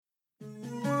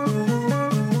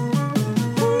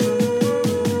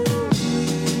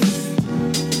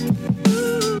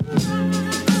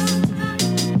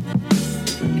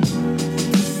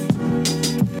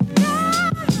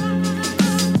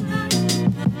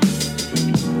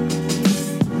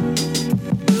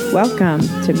Welcome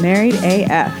to Married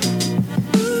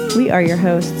AF. We are your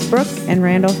hosts, Brooke and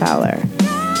Randall Fowler.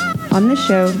 On this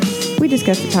show, we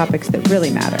discuss the topics that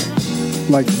really matter.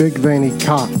 Like big veiny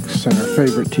cocks and our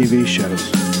favorite TV shows.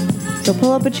 So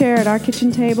pull up a chair at our kitchen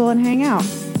table and hang out.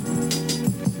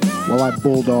 While I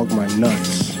bulldog my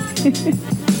nuts.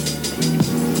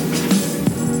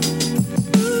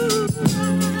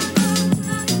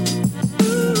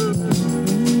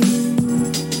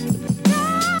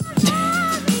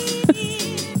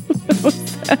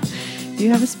 Do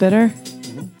you have a spitter?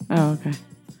 Mm-hmm. Oh, okay.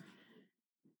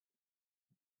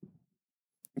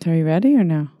 So are you ready or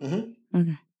no? Mm-hmm.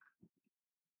 Okay.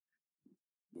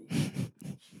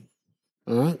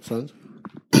 All right, sons.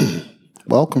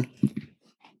 Welcome.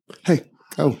 Hey,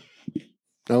 go.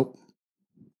 Nope.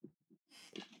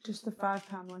 Just the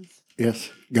 5-pound ones. Yes,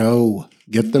 go.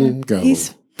 Get them, go.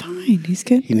 He's fine. He's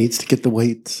good. He needs to get the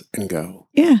weights and go.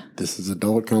 Yeah. This is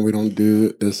adult con. We don't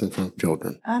do this in front of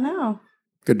children. I know.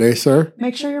 Good day, sir.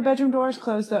 Make sure your bedroom door is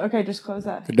closed, though. Okay, just close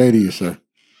that. Good day to you, sir.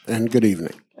 And good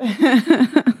evening.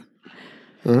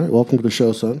 All right, welcome to the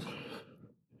show, sons.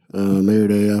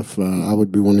 Married AF, I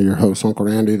would be one of your hosts, Uncle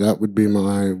Randy. That would be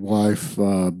my wife,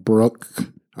 Brooke,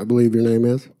 I believe your name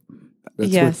is. That's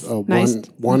yes. With, nice.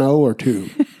 one O or two?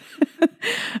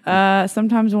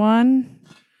 Sometimes one.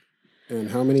 And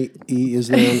how many E is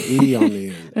there on E on the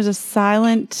end? There's a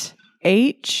silent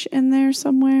H in there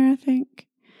somewhere, I think.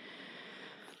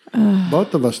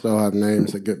 Both of us, though, have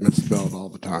names that get misspelled all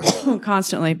the time.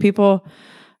 Constantly. People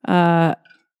will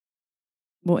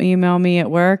email me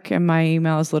at work, and my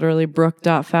email is literally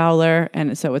brooke.fowler,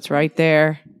 and so it's right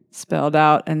there, spelled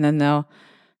out, and then they'll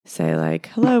say, like,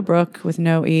 hello, Brooke, with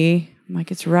no E. I'm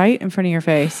like, it's right in front of your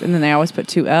face. And then they always put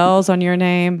 2 L's on your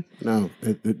name. No,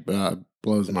 it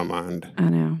blows my mind. I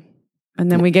know.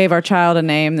 And then we gave our child a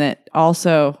name that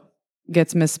also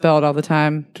gets misspelled all the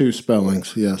time. 2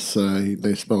 spellings, yes.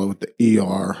 They spell it with the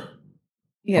ER.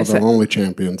 Yes. Although only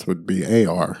champions would be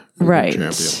AR. Right.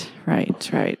 Champion.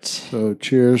 Right. So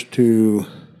cheers to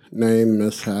name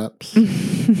mishaps.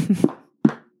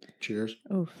 Cheers.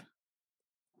 Oof.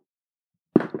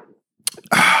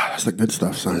 That's the good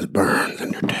stuff, son. It burns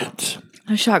in your tits.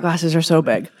 Those shot glasses are so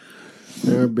big.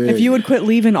 They're big. If you would quit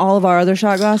leaving all of our other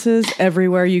shot glasses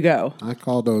everywhere you go. I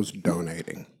call those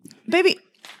donating. Baby,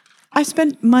 I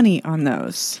spent money on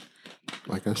those.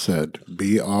 Like I said,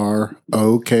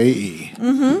 BROKE.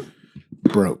 Mm-hmm.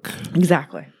 Broke.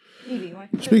 Exactly.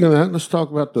 Speaking of that, let's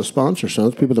talk about the sponsor,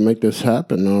 sons, people that make this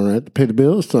happen, all right? To pay the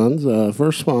bills, sons.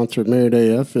 First sponsor at Married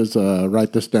AF is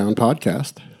Write This Down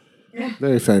podcast. Yeah.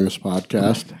 Very famous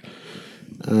podcast.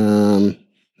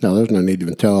 No, there's no need to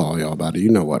even tell all y'all about it. You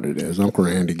know what it is. Uncle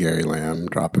Randy, Gary Lamb,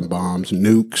 dropping bombs,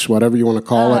 nukes, whatever you want to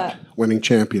call it, winning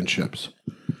championships.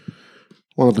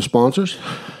 One of the sponsors.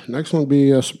 Next one would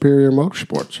be Superior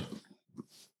Motorsports.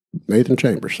 Nathan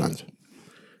Chambers, sons.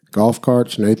 Golf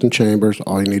carts, Nathan Chambers,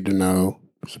 all you need to know,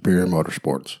 Superior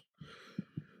Motorsports.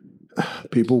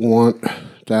 People want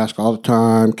to ask all the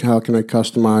time, how can they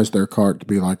customize their cart to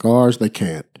be like ours? They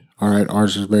can't. All right,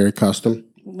 ours is very custom.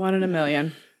 1 in a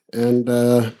million. And,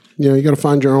 you got to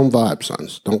find your own vibe,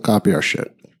 sons. Don't copy our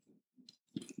shit.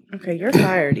 Okay, you're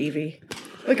fired, Evie.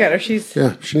 Look at her.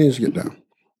 Yeah, she needs to get down.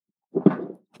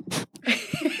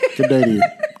 Good day to you.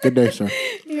 Good day, sir.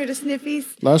 You hear the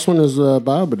sniffies? Last one is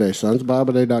BioBidet, sons.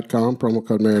 BioBidet.com, promo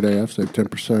code MarriedAF, save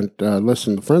 10%.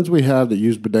 Listen, the friends we have that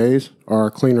use bidets are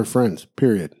our cleaner friends,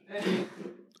 period.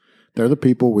 They're the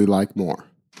people we like more.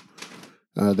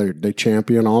 They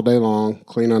champion all day long,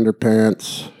 clean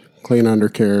underpants, clean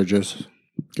undercarriages,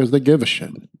 because they give a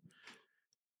shit.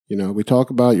 You know, we talk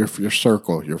about your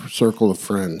circle of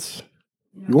friends.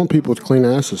 You want people with clean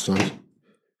asses, sons.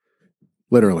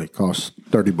 Literally costs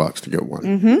 $30 to get one.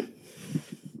 Mm-hmm.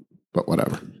 But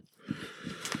whatever.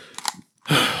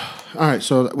 All right,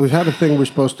 so we've had a thing we're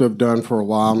supposed to have done for a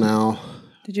while now.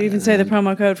 Did you even say the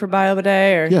promo code for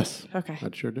BioBidet? Yes. Okay. I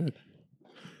sure did.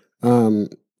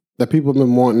 That people have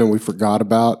been wanting and we forgot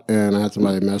about, and I had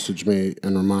somebody message me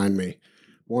and remind me,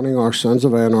 wanting our Sons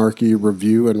of Anarchy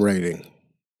review and rating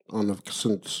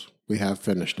since we have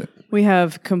finished it. We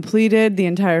have completed the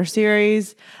entire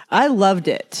series. I loved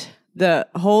it. The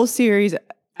whole series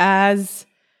as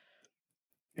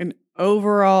an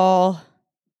overall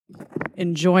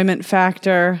enjoyment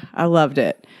factor. I loved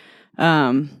it.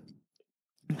 As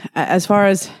far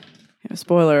as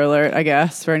spoiler alert, I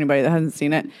guess, for anybody that hasn't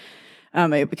seen it,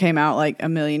 it came out like a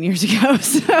million years ago,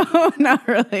 so not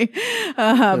really.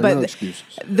 But no excuses.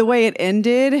 The way it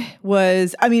ended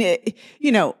was,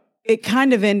 it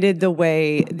kind of ended the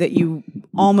way that you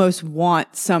almost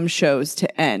want some shows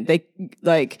to end. They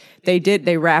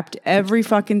wrapped every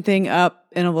fucking thing up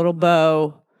in a little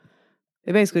bow.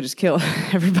 They basically just killed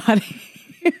everybody.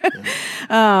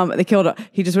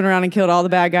 He just went around and killed all the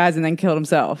bad guys and then killed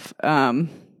himself.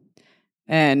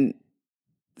 And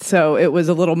so it was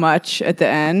a little much at the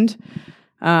end.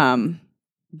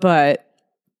 But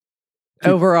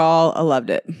overall, I loved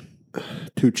it.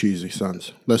 Too cheesy,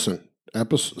 sons. Listen,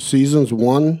 seasons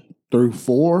 1 through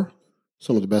 4,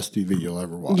 some of the best TV you'll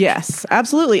ever watch. Yes,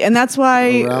 absolutely. And that's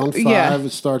why around 5, it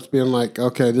starts being like,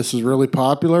 okay, this is really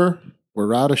popular.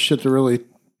 We're out of shit to really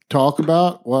talk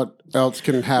about. What else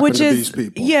can happen to these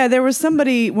people? Yeah, there was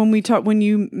somebody when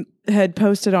you had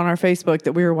posted on our Facebook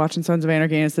that we were watching Sons of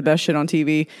Anarchy and it's the best shit on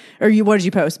TV. Or what did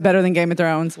you post? Better than Game of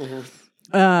Thrones.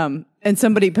 Mm-hmm. And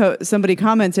somebody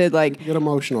commented like, get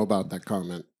emotional about that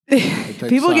comment.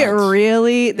 People get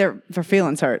really their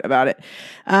feelings hurt about it.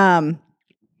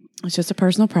 It's just a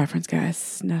personal preference,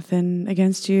 guys. Nothing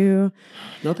against you.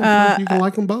 Nothing. You can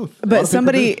like them both. But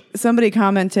somebody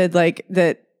commented like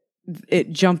that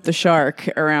it jumped the shark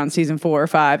around season 4 or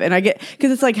 5, and I get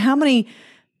because it's like how many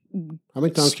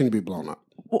times can you be blown up?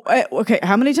 Okay,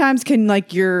 how many times can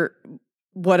like your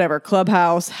whatever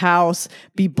clubhouse house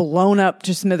be blown up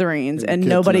to smithereens and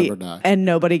nobody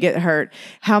get hurt?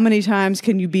 How many times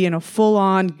can you be in a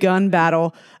full-on gun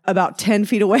battle about 10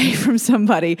 feet away from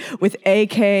somebody with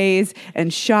AKs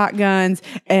and shotguns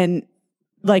and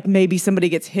like maybe somebody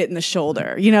gets hit in the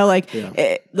shoulder, I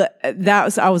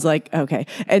was like, okay.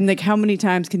 And like, how many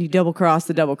times can you double cross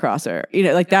the double crosser?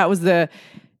 That was at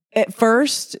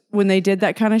first when they did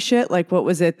that kind of shit, like what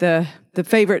was it?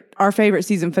 Our favorite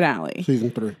season finale.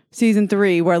 Season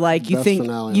 3, where like you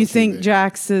think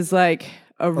Jax is like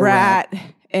a rat.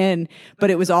 But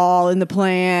it was all in the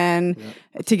plan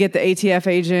to get the ATF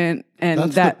agent,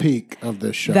 and that's the peak of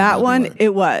this show. That one,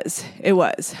 it was. It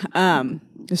was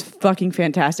fucking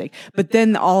fantastic. But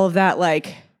then all of that,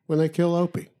 like when they kill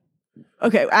Opie.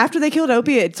 Okay, after they killed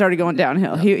Opie, it started going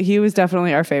downhill. He was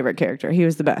definitely our favorite character. He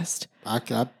was the best.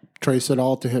 I trace it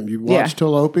all to him. You watch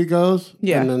till Opie goes,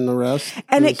 and then the rest.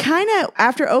 And it kind of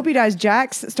after Opie dies,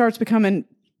 Jax starts becoming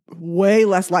way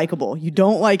less likable. You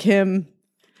don't like him.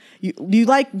 You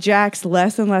like Jax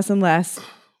less and less and less.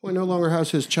 Well, he no longer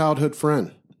has his childhood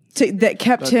friend. That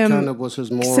kept him kind of was his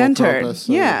moral centered. Compass.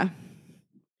 Yeah.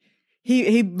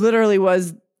 He literally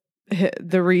was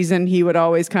the reason he would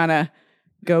always kind of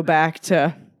go back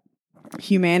to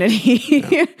humanity.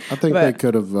 I think they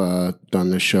could have done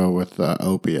this show with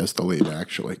Opie as the lead,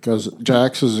 actually, because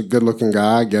Jax is a good-looking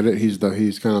guy. I get it. He's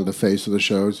kind of the face of the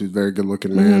show. He's a very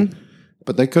good-looking man. Mm-hmm.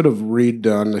 But they could have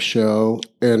redone the show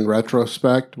in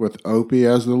retrospect with Opie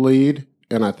as the lead,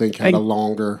 and I think had a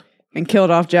longer... And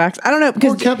killed off Jax. I don't know.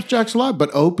 Or kept Jax alive,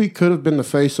 but Opie could have been the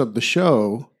face of the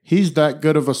show. He's that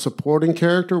good of a supporting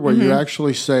character where you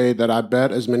actually say that I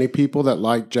bet as many people that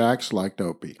like Jax liked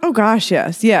Opie. Oh, gosh,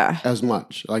 yes. Yeah. As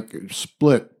much. Like,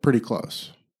 split pretty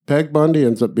close. Peg Bundy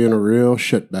ends up being a real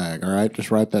shitbag, all right? Just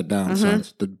write that down,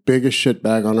 sons. The biggest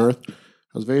shitbag on earth.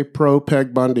 I was very pro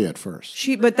Peg Bundy at first.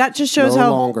 But that just shows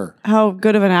how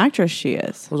good of an actress she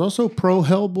is. I was also pro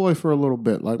Hellboy for a little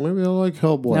bit. Like, maybe I like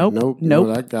Hellboy. Nope.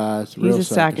 No, that guy's he's a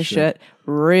sack of shit.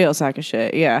 Real sack of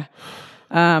shit, yeah.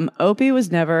 Opie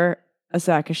was never a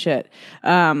sack of shit. He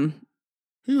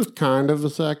was kind of a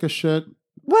sack of shit.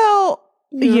 Well,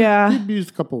 yeah. He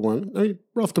abused a couple women. He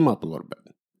roughed them up a little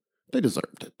bit. They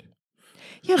deserved it.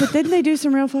 Yeah, but didn't they do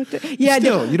some real fucked up? Yeah,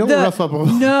 still, you don't rough up.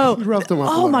 No, you roughed them up.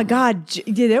 Oh my god,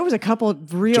 yeah, there was a couple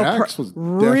of real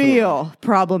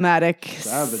problematic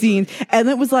scenes, and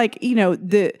it was like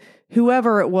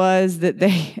whoever it was that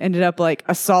they ended up like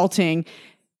assaulting,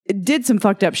 did some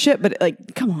fucked up shit. But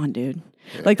like, come on, dude.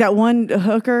 Yeah. Like that one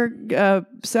hooker,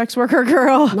 sex worker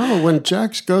girl. No, when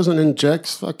Jax goes and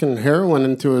injects fucking heroin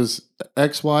into his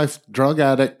ex-wife, drug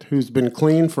addict who's been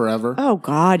clean forever. Oh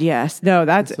God, yes. No,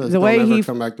 that's says, the way don't he ever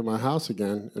come back to my house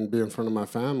again and be in front of my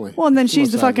family. Well, and then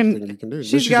she's the fucking thing you can do.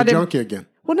 She's a junkie again.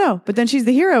 Well, no, but then she's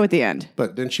the hero at the end.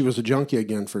 But then she was a junkie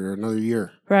again for another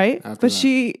year, right? But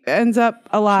she ends up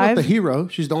alive. She's not the hero.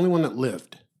 She's the only one that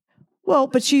lived. Well,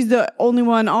 but she's the only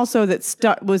one also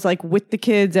that was like with the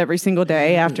kids every single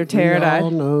day after Tara died. We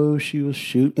all know she was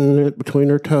shooting it between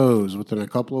her toes within a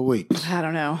couple of weeks. I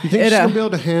don't know. You think she's going to be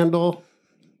able to handle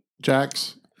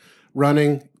Jax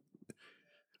running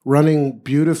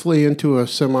beautifully into a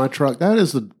semi-truck? That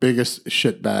is the biggest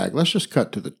shit bag. Let's just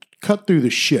cut through the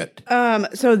shit.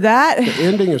 So that... The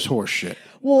ending is horse shit.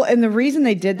 Well, and the reason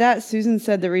they did that, Susan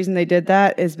said the reason they did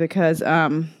that is because,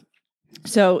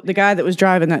 so the guy that was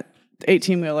driving that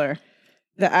 18-wheeler,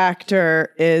 the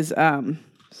actor is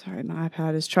sorry, my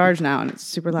iPad is charged now and it's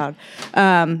super loud.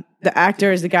 The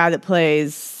actor is the guy that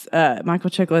plays Michael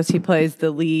Chiklis. He plays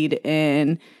the lead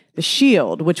in The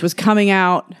Shield, which was coming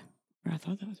out. I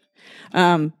thought that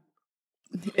was.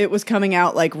 It was coming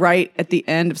out like right at the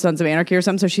end of Sons of Anarchy or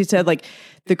something. So she said like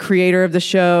the creator of the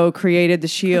show created the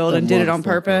Shield and did it on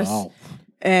purpose. Wow.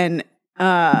 And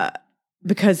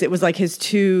because it was like his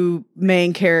two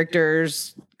main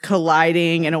characters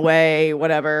colliding in a way,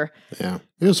 whatever. Yeah,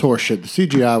 it was horseshit. The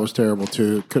CGI was terrible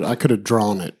too. I could have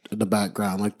drawn it in the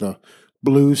background, like the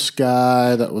blue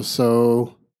sky that was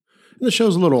so. And the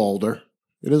show's a little older.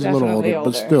 It is definitely a little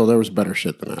older, but still, there was better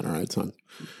shit than that. All right, son.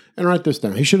 And write this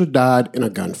down. He should have died in a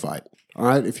gunfight. All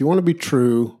right, if you want to be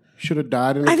true, he should have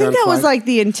died in a gunfight. I think that was like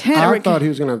the intent. I thought he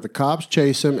was going to have the cops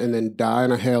chase him and then die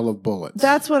in a hail of bullets.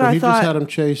 That's what I thought. He just had him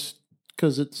chased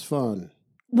because it's fun.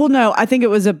 Well, no, I think it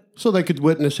was so they could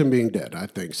witness him being dead, I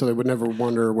think. So they would never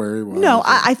wonder where he was. No,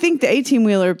 I think the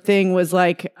 18-wheeler thing was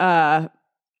like homage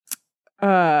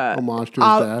to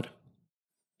his dad.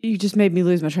 You just made me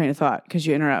lose my train of thought because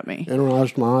you interrupt me.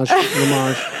 Homage.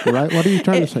 Right? What are you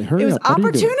trying to say? Hurry up. It was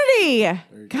opportunity.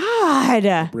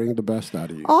 God. Bring the best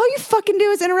out of you. All you fucking do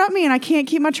is interrupt me and I can't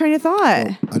keep my train of thought.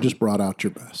 Well, I just brought out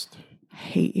your best. I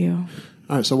hate you.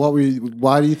 All right, so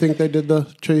why do you think they did the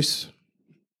chase?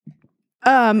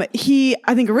 He,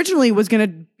 I think originally was going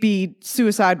to be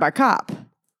suicide by cop.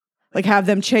 Like have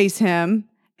them chase him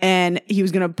and he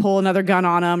was going to pull another gun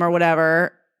on him or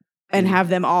whatever and have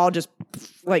them all just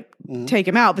like take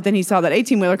him out. But then he saw that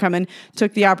 18-wheeler coming,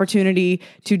 took the opportunity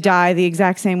to die the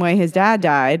exact same way his dad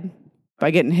died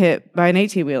by getting hit by an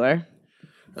 18-wheeler.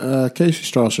 Casey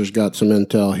Strasser's got some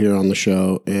intel here on the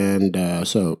show, and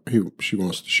so she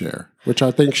wants to share, which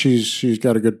I think she's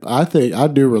got a good. I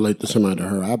do relate to somebody to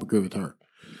her. I agree with her.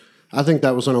 I think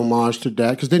that was an homage to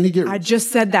Dad because then I just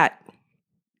said that.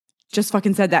 Just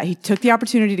fucking said that. He took the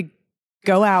opportunity to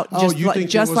go out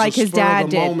just like his dad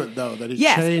did. Moment, though, that he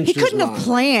changed he couldn't have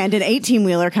planned an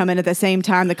 18-wheeler coming at the same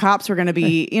time. The cops were going to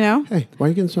be, Hey, why are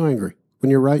you getting so angry? When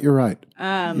you're right, you're right.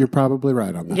 You're probably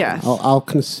right on that. Yes. I'll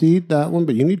concede that one,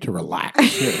 but you need to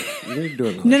relax. You need to do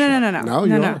it.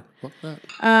 No. Fuck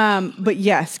that. But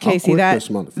yes, Casey,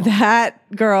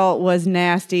 that girl was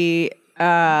nasty,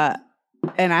 and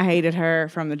I hated her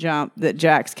from the jump. That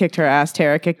Jax kicked her ass,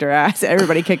 Tara kicked her ass,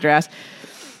 everybody kicked her ass.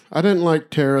 I didn't like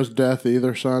Tara's death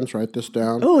either, sons. Write this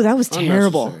down. Oh, that was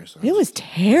terrible. It was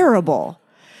terrible.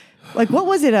 Like, what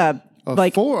was it? A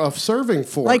serving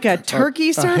fork. Like a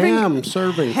turkey serving? A ham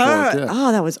serving fork, yeah.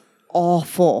 Oh, that was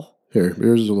awful. Here's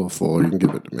a little full. You can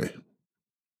give it to me.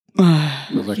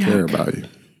 Because I care about you.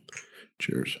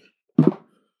 Cheers.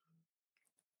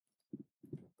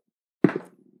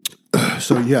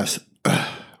 So, yes.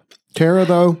 Tara,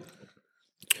 though,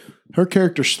 her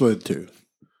character slid too.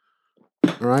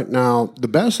 All right. Now, the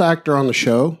best actor on the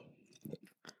show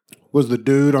was the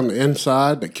dude on the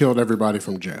inside that killed everybody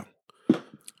from jail.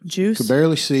 Juice? Could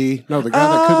barely see. No, the guy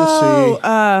that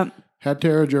couldn't see. Had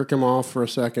Tara jerk him off for a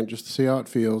second just to see how it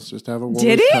feels. Just to have a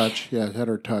woman's touch. Yeah, had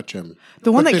her touch him.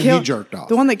 The one that killed. He jerked off.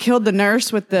 The one that killed the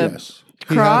nurse with the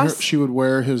cross. She would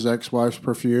wear his ex-wife's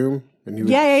perfume, and he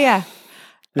would. Yeah.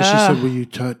 And she said, "Will you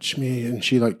touch me?" And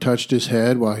she touched his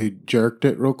head while he jerked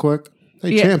it real quick.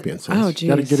 Hey, champions! Oh, geez.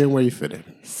 Got to get in where you fit in.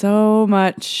 So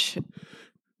much.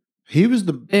 He was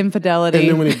the infidelity, and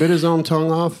then when he bit his own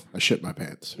tongue off, I shit my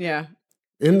pants. Yeah.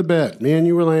 In the bed. Me and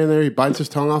you were laying there. He bites his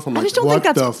tongue off. I'm like, what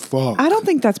the fuck? I don't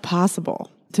think that's possible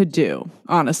to do,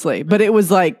 honestly. But it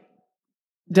was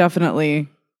definitely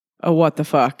a what the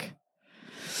fuck.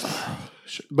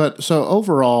 But so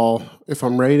overall, if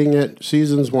I'm rating it,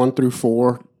 seasons 1 through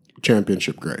 4,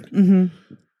 championship grade.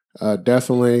 Mm-hmm.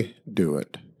 Definitely do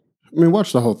it. I mean,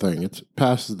 watch the whole thing. It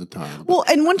passes the time. Well,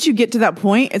 and once you get to that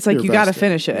point, it's like you got to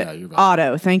finish it. Yeah,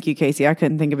 Otto. Thank you, Casey. I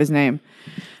couldn't think of his name.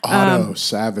 Otto,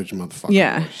 savage motherfucker.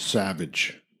 Yeah.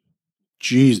 Savage.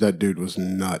 Jeez, that dude was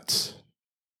nuts.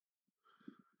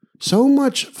 So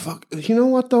much fuck. You know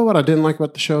what, though? What I didn't like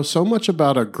about the show? So much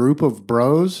about a group of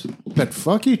bros that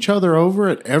fuck each other over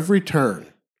at every turn.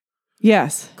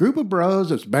 Yes. Group of bros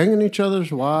that's banging each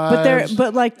other's wives.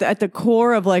 But at the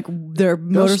core of their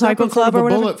motorcycle club or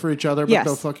whatever. Bullet for each other, but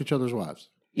they'll fuck each other's wives.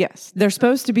 Yes. They're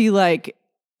supposed to be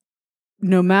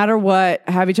no matter what,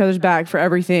 have each other's back for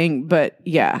everything. But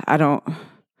yeah, I don't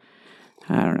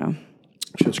know.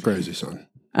 Shit's crazy, son.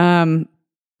 And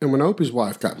when Opie's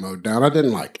wife got mowed down, I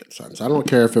didn't like it, sons. I don't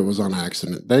care if it was on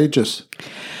accident.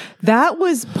 That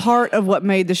was part of what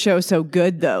made the show so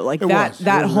good, though.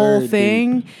 That whole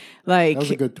thing. Deep. That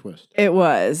was a good twist. It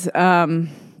was. And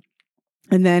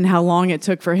then how long it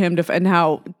took for him and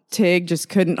how Tig just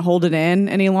couldn't hold it in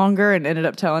any longer and ended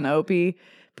up telling Opie.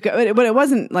 But it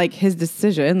wasn't his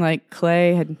decision.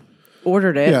 Clay had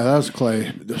ordered it. Yeah, that was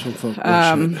Clay. This one folk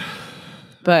bullshit.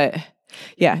 But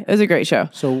yeah, it was a great show.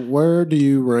 So where do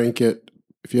you rank it?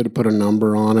 If you had to put a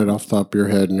number on it off the top of your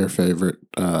head and your favorite,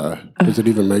 does it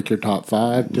even make your top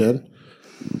 5, 10?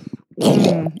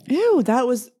 Ew, that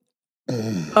was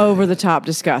over the top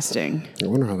disgusting. I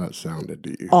wonder how that sounded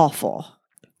to you. Awful.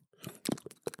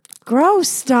 Gross.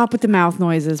 Stop with the mouth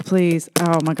noises, please.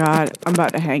 Oh my God. I'm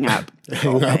about to hang up.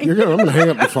 Hang up. I'm going to hang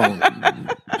up the phone.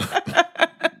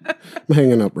 I'm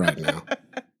hanging up right now.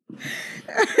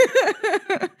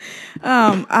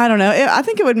 I don't know. I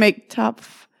think it would make top.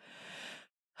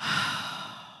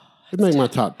 It'd make my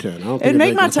top 10. I don't think It'd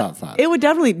make my top 5. It would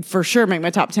definitely, for sure, make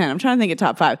my top 10. I'm trying to think of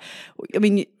top 5. I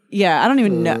mean, yeah, I don't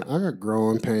even know. I got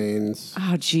growing pains.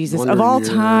 Oh, Jesus. Wonder Of all Years,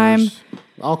 time.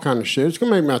 all kind of shit. It's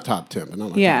going to make my top 10, but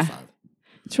not my top 5.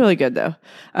 It's really good, though.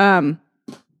 Better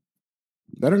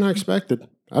than I expected.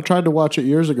 I tried to watch it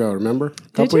years ago, remember? A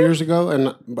couple years ago,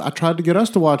 and I tried to get us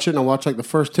to watch it, and I watched like the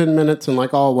first 10 minutes, and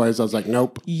like always, I was like,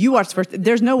 nope. You watched first.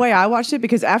 There's no way I watched it,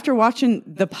 because after watching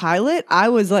the pilot, I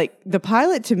was like, the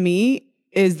pilot to me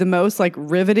is the most like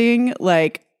riveting,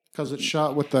 like... Because it's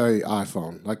shot with the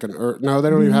iPhone. No, they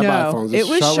don't even have iPhones. It's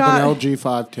shot with an LG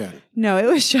 510. No, it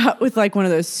was shot with like one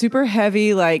of those super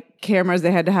heavy like cameras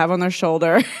they had to have on their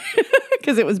shoulder,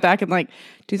 because it was back in like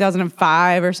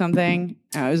 2005 or something.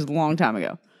 It was a long time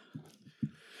ago.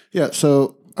 Yeah,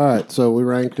 so, all right, so we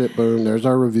ranked it. Boom, there's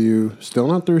our review. Still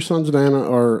not through Sons of Anarchy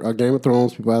or Game of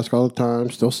Thrones. People ask all the time.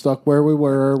 Still stuck where we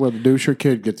were, where the doucher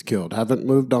kid gets killed. Haven't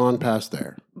moved on past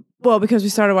there. Well, because we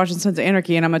started watching Sons of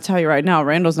Anarchy, and I'm going to tell you right now,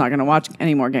 Randall's not going to watch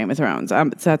any more Game of Thrones. So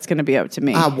that's going to be up to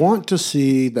me. I want to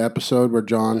see the episode where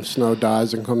Jon Snow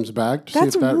dies and comes back. To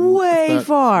That's see if that, way if that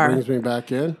far. Brings me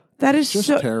back in. That is Just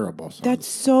terrible. Son. That's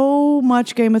so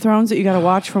much Game of Thrones that you got to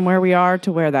watch from where we are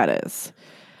to where that is.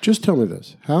 Just tell me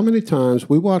this. How many times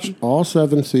we watched all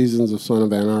 7 seasons of Son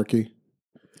of Anarchy?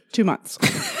 2 months.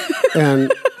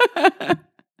 And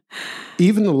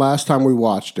even the last time we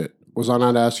watched it, was I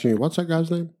not asking you, what's that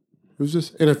guy's name? Who's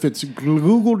this? And if it's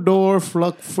Google Door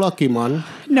Flucky Man,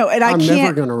 no, and I'm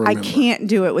never gonna remember. I can't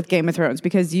do it with Game of Thrones,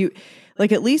 because you,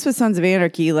 like, at least with Sons of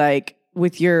Anarchy, like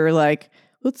with your like,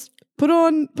 let's put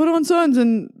on Sons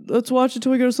and let's watch it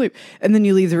till we go to sleep, and then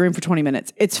you leave the room for 20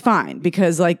 minutes. It's fine,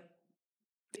 because like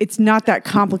it's not that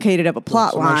complicated of a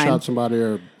plot line. Shot somebody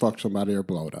or fuck somebody or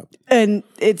blow it up, and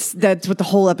that's what the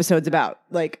whole episode's about.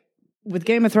 Like with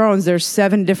Game of Thrones, there's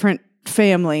 7 different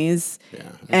families,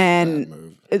 and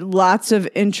lots of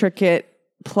intricate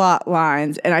plot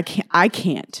lines, and I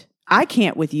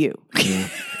can't with you.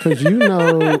 Because you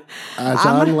know, as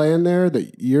I'm laying there,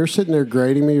 that you're sitting there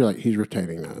grading me. You're like, he's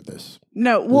retaining none of this.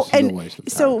 No, well, and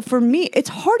so for me, it's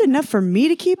hard enough for me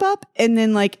to keep up, and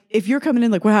then like if you're coming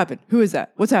in like, what happened? Who is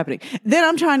that? What's happening? Then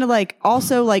I'm trying to like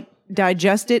also like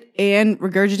digest it and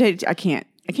regurgitate it. I can't.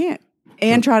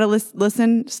 And try to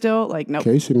listen still. Like, nope.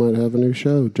 Casey might have a new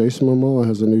show. Jason Momoa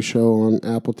has a new show on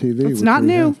Apple TV. It's not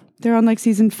new. They're on like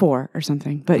season 4 or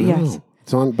something. But yes.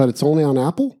 It's on, but it's only on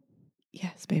Apple?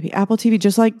 Yes, baby. Apple TV,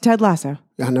 just like Ted Lasso.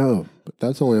 I know, but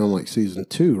that's only on like season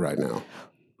 2 right now.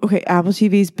 Okay, Apple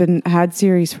TV's had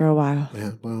series for a while.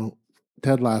 Yeah, well,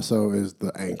 Ted Lasso is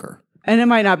the anchor. And it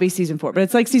might not be season 4, but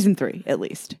it's like season 3 at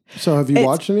least. So have you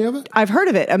watched any of it? I've heard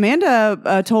of it.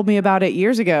 Amanda told me about it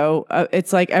years ago.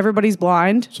 It's like everybody's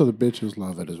blind. So the bitches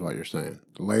love it is what you're saying.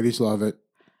 The ladies love it,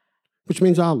 which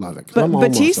means I'll love it. But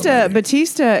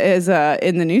Batista is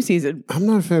in the new season. I'm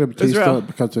not a fan of Batista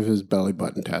because of his belly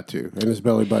button tattoo and his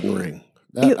belly button ring.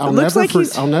 I'll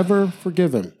never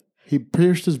forgive him. He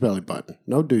pierced his belly button.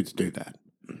 No dudes do that.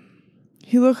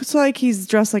 He looks like he's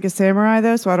dressed like a samurai,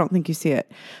 though, so I don't think you see it.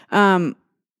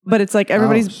 But it's like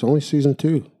everybody's... it's only season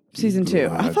 2. Season 2.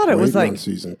 I thought it was like...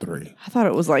 season 3. I thought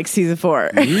it was like season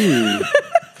 4.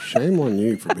 Shame on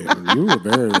you for being... You were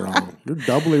very wrong. You're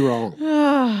doubly wrong.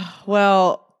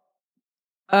 Well...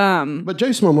 But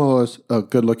Jason Momoa is a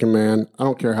good-looking man. I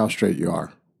don't care how straight you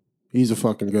are. He's a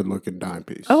fucking good-looking dime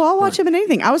piece. Oh, I'll watch him in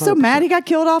anything. I was 100%. So mad he got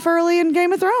killed off early in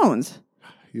Game of Thrones.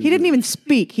 He didn't even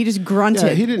speak. He just grunted.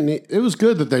 Yeah, he didn't. It was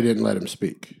good that they didn't let him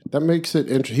speak. That makes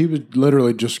it interesting. He was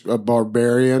literally just a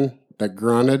barbarian that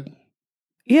grunted.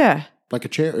 Yeah. Like a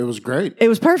chair. It was great. It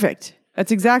was perfect.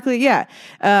 That's exactly, yeah.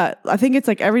 I think it's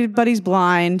like everybody's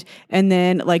blind, and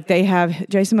then like they have,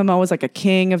 Jason Momoa was like a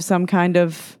king of some kind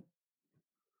of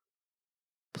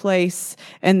place,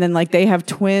 and then like they have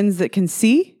twins that can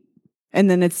see, and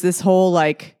then it's this whole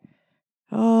like,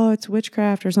 oh, it's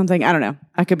witchcraft or something. I don't know.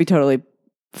 I could be totally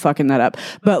fucking that up,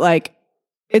 but like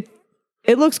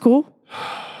it looks cool.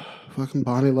 Fucking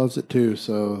Bonnie loves it too,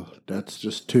 so that's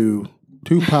just two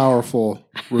powerful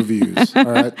reviews. All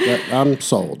right, I'm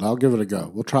sold. I'll give it a go.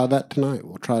 We'll try that tonight.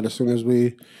 We'll try it as soon as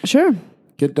we sure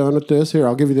get done with this. Here,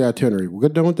 I'll give you the itinerary. We'll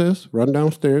get done with this. Run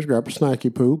downstairs, grab a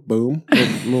snacky poo. Boom.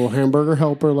 Little hamburger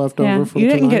helper left over from you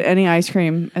didn't tonight. get any ice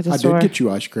cream at the I store. did get you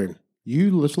ice cream.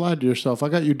 You lied to yourself. I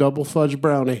got you double fudge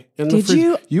brownie. In the Did fridge.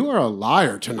 you? You are a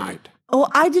liar tonight. Oh,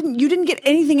 I didn't. You didn't get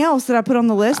anything else that I put on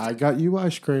the list. I got you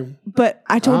ice cream. But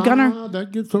I told Gunnar.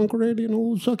 That gets Uncle Randy an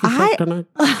old sucky suck tonight.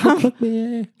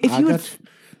 If you would.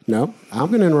 No, I'm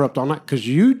going to interrupt on that because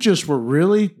you just were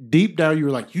really deep down. You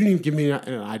were like, you didn't give me that.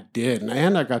 And I did.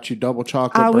 And I got you double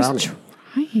chocolate I was brownie.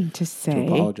 trying to say.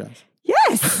 Apologize.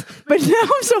 Yes, but now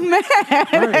I'm so mad. All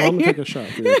right, well, I'm going to take a shot.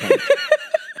 For your apology.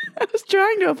 I was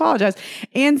trying to apologize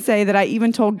and say that I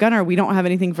even told Gunnar we don't have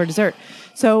anything for dessert.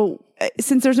 So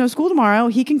since there's no school tomorrow,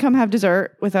 he can come have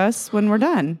dessert with us when we're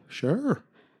done. Sure.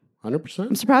 100%.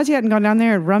 I'm surprised he hadn't gone down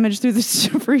there and rummaged through the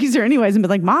freezer anyways and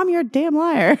been like, Mom, you're a damn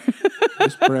liar.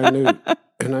 It's brand new.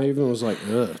 And I even was like,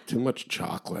 ugh, too much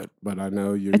chocolate. But I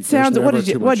know you. It sounds,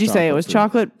 what'd you say? It was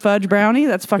chocolate fudge brownie?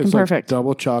 That's fucking It's like perfect.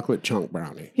 double chocolate chunk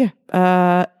brownie.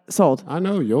 Yeah. Sold. I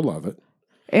know you'll love it.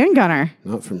 And Gunnar.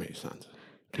 Not for me, sons.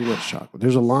 Too much chocolate.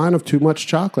 There's a line of too much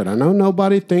chocolate. I know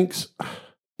nobody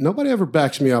ever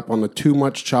backs me up on the too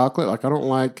much chocolate. Like I don't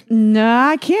like. No,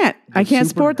 I can't. I can't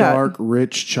super support that. dark,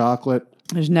 rich chocolate.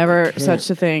 There's never such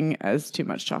a thing as too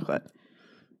much chocolate.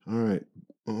 All right.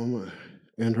 Oh my.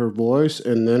 And her voice,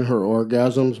 and then her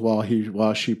orgasms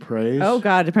while she prays. Oh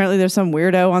God! Apparently, there's some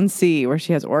weirdo on C where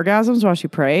she has orgasms while she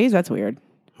prays. That's weird.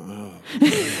 Oh,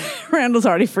 Randall's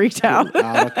already freaked out.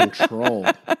 out of control.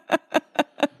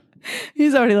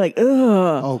 He's already like, ugh.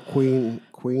 Oh, Queen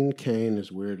Kane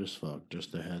is weird as fuck.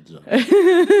 Just a heads up.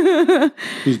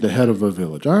 He's the head of a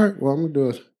village. All right. Well, I'm gonna do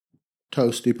a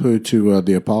toasty poo to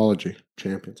the apology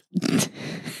champions.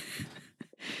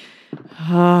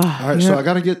 All right. So I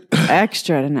got to get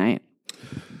extra tonight.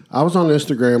 I was on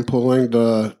Instagram pulling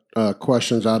the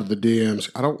questions out of the DMs.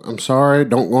 I'm sorry.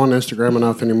 Don't go on Instagram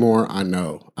enough anymore. I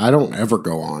know. I don't ever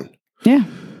go on. Yeah.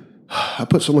 I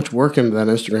put so much work into that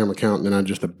Instagram account and then I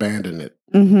just abandoned it.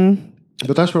 Mm-hmm.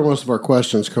 But that's where most of our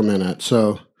questions come in at.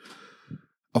 So,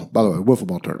 oh, by the way, wiffle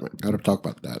ball tournament. Got to talk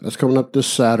about that. That's coming up this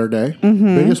Saturday.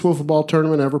 Mm-hmm. Biggest wiffle ball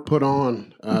tournament ever put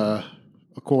on,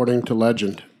 according to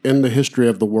legend, in the history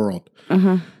of the world.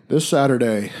 Uh-huh. This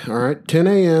Saturday, all right, 10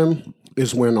 a.m.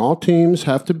 is when all teams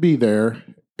have to be there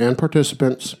and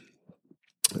participants.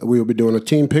 We will be doing a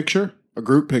team picture, a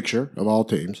group picture of all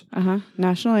teams. Uh-huh.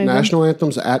 National anthem. National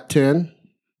anthems at 10.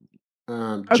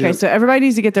 Okay, so everybody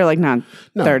needs to get there like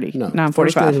 9:30, no. 9:45.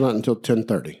 First game's not until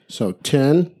 10:30. So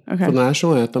 10 for the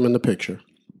national anthem in the picture.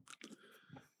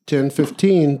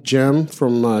 10:15, Jim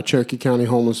from Cherokee County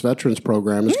Homeless Veterans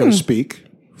Program is going to speak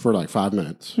for like 5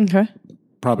 minutes. Okay.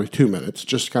 Probably 2 minutes.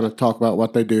 Just kind of talk about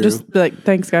what they do. Just be like,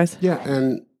 thanks, guys. Yeah,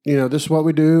 and this is what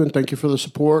we do, and thank you for the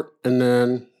support. And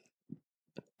then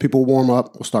people warm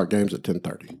up. We'll start games at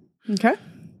 10:30. Okay.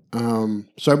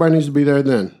 So everybody needs to be there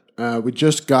then. We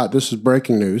just got, this is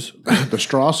breaking news, the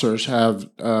Strassers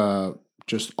have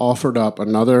just offered up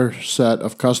another set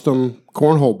of custom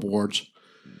cornhole boards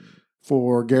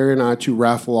for Gary and I to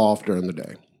raffle off during the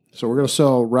day. So we're going to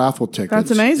sell raffle tickets.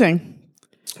 That's amazing.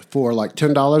 For like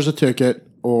 $10 a ticket,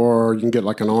 or you can get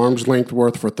like an arm's length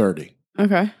worth for $30.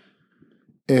 Okay.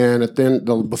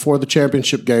 And before the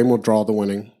championship game, we'll draw the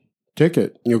winning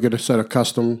ticket. You'll get a set of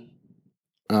custom.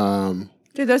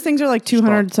 Dude, those things are like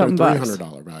 $200 something bucks.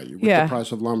 $300 value with the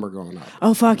price of lumber going up.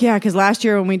 Oh fuck yeah! Because last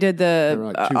year when we did the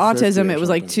like autism, it was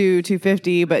like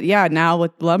 $250. But yeah, now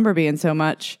with lumber being so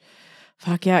much,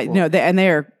 fuck yeah! Well,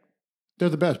 they're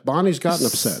the best. Bonnie's gotten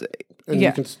upset, and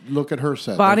you can look at her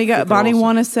set. Bonnie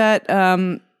won a set,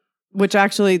 which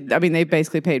actually, I mean, they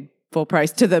basically paid full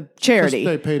price to the charity.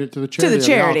 They paid it to the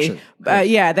charity.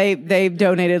 They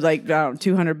donated like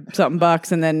 200 something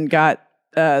bucks, and then got.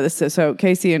 So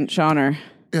Casey and Sean are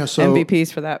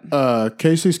MVPs for that.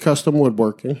 Casey's Custom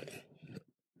Woodworking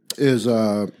is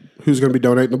who's going to be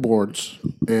donating the boards,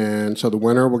 and so the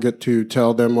winner will get to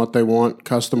tell them what they want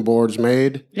custom boards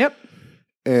made. Yep,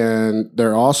 and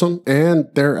they're awesome, and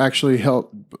they're actually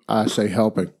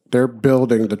helping. They're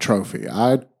building the trophy.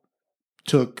 I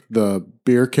took the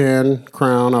beer can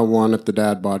crown I won at the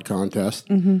Dad Bod contest.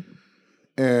 Mm-hmm.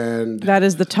 And that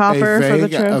is the topper for the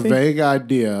trophy. A vague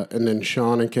idea, and then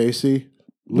Sean and Casey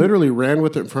literally ran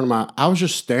with it in front of I was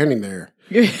just standing there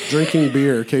drinking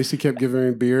beer. Casey kept giving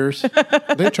me beers.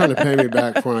 They're trying to pay me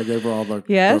back for when I gave her all the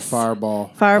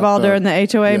fireball during the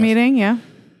HOA meeting. Yeah.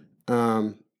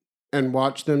 And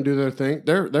watch them do their thing.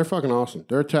 They're fucking awesome.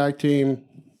 They're a tag team,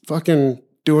 fucking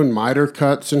doing miter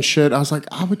cuts and shit. I was like,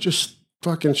 I would just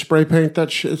fucking spray paint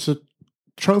that shit. It's a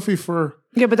trophy for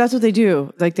Yeah, but that's what they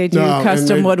do. Like they do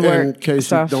custom woodwork and Casey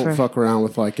stuff. don't fuck around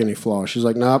with like any flaws. She's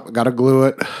like, nope, I gotta glue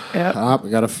it. Yep. Nope, I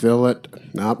gotta fill it.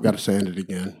 Nope, gotta sand it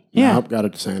again. Yeah. Nope,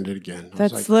 gotta sand it again. I was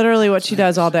That's like, literally what she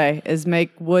does all day is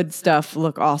make wood stuff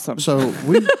look awesome. so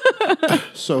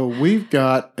we've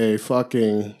got a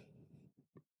fucking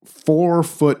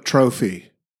 4-foot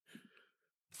trophy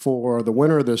for the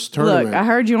winner of this tournament. Look, I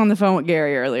heard you on the phone with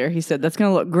Gary earlier. He said that's going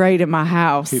to look great in my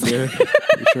house. He did.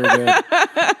 He sure did.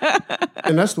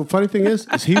 And that's the funny thing is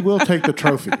he will take the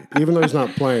trophy, even though he's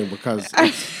not playing because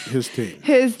it's his team.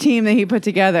 His team that he put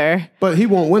together. But he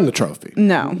won't win the trophy.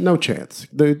 No. No chance.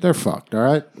 They're fucked, all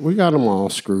right? We got them all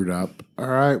screwed up, all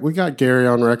right? We got Gary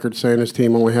on record saying his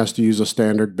team only has to use a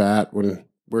standard bat when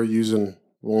we're using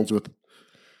ones with...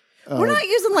 we're not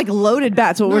using like loaded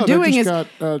bats. What we're doing is got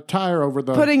a tire over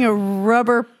the... putting a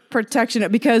rubber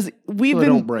protection because we've So they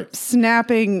been don't break.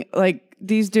 snapping, like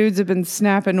these dudes have been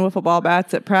snapping wiffle ball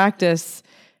bats at practice,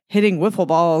 hitting wiffle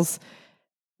balls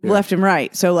left and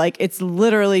right. So like it's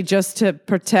literally just to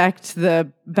protect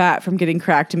the bat from getting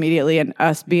cracked immediately and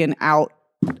us being out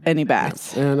any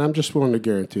bats. And I'm just willing to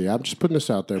guarantee, I'm just putting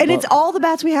this out there. And it's all the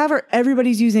bats we have are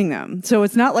everybody's using them. So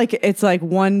it's not like it's like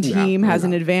one team has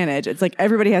an advantage. It's like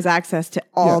everybody has access to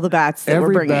all the bats that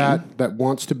we're bringing. Every bat that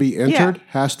wants to be entered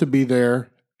has to be there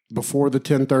before the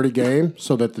 10:30 game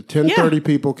so that the 10:30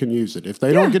 people can use it. If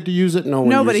they don't get to use it,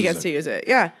 nobody gets it. to use it.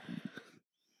 Yeah.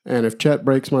 And if Chet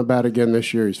breaks my bat again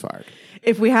this year, he's fired.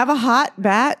 If we have a hot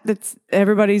bat that's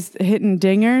everybody's hitting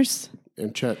dingers,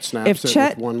 and Chet snaps if it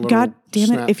Chet, with one little God damn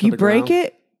snap it, if to you the break ground.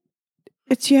 it,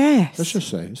 it's your ass. Let's just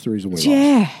say it's the reason we lost.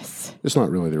 Yes. It's not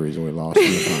really the reason we lost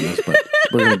in the finals, but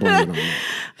we're going to blame it on that.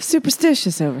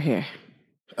 Superstitious over here.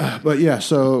 But yeah,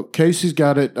 so Casey's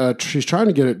got it. She's trying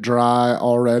to get it dry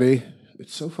already.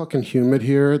 It's so fucking humid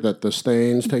here that the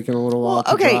stain's taking a little while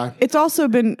to dry. It's also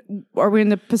been, are we in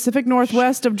the Pacific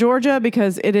Northwest of Georgia?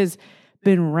 Because it has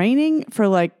been raining for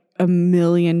like a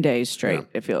million days straight,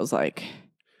 it feels like.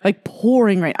 Like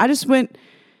pouring rain. I just went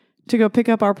to go pick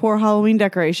up our poor Halloween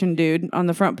decoration dude on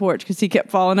the front porch because he kept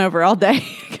falling over all day.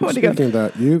 Speaking of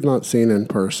that, you've not seen in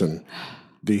person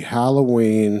the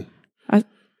Halloween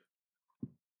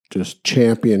just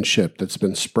championship that's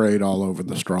been sprayed all over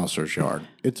the Strasser's yard.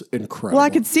 It's incredible. Well, I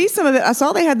could see some of it. I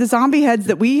saw they had the zombie heads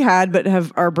that we had but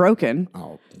are broken.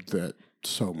 Oh, that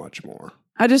so much more.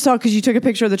 I just saw because you took a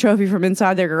picture of the trophy from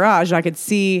inside their garage and I could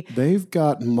see. They've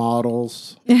got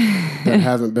models that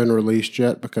haven't been released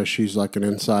yet because she's like an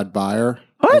inside buyer.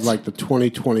 What? Of like the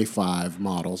 2025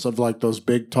 models of like those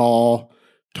big, tall,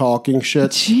 talking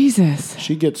shit. Jesus.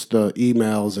 She gets the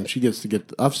emails and she gets to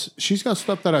get. She's got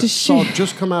stuff that I Does saw she-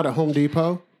 just come out at Home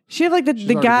Depot. She had like the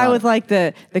already guy got with it. like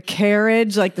the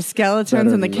carriage, like the skeletons Better and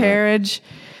the than that. carriage.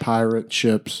 Pirate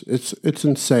ships. It's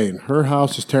insane. Her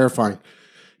house is terrifying.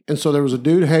 And so there was a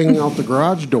dude hanging off the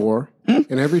garage door, and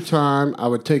every time I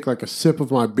would take like a sip of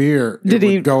my beer, it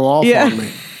would go off on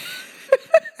me.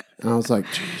 And I was like,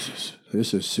 Jesus,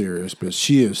 this is serious. But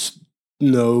she is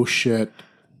no shit.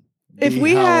 If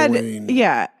we had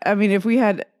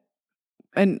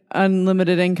an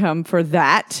unlimited income for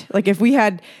that, like if we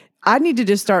had, I need to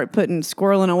just start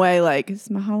squirreling away like, it's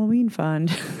my Halloween fund.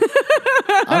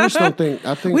 I just don't think,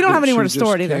 I think We don't that have anywhere she to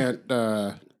store it just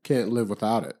either. Can't live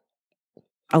without it.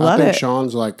 I love I think it.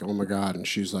 Sean's like, oh my God. And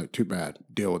she's like, too bad.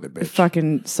 Deal with it, bitch.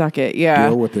 Fucking suck it. Yeah.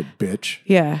 Deal with it, bitch.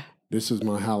 Yeah. This is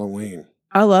my Halloween.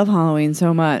 I love Halloween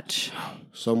so much.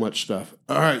 So much stuff.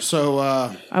 All right. So,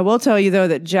 I will tell you though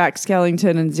that Jack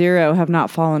Skellington and Zero have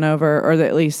not fallen over, or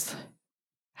at least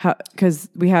because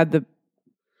we had the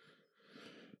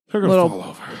they're going to fall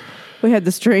over. we had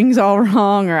the strings all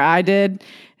wrong, or I did,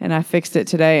 and I fixed it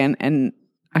today, and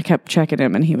I kept checking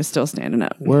him, and he was still standing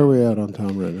up. Where are we at on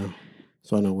time right now?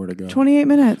 So I know where to go. 28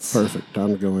 minutes. Perfect. Time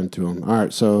to go into them. All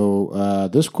right. So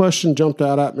this question jumped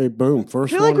out at me. Boom.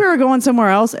 First I feel one. like we were going somewhere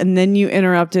else, and then you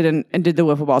interrupted and did the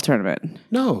wiffle ball tournament.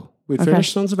 No. We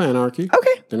finished Sons of Anarchy.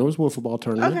 Okay. Then it was Wiffle Ball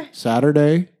Tournament. Okay.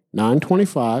 Saturday,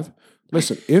 9:25.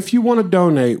 Listen, if you want to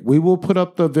donate, we will put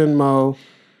up the Venmo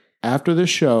after the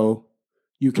show.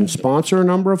 You can sponsor a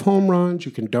number of home runs.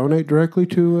 You can donate directly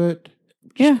to it.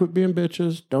 Just quit being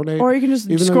bitches. Donate. Or you can just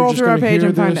Even though scroll you're just through our gonna page hear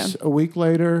and find this them. a week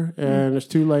later, and it's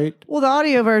too late. Well, the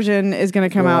audio version is going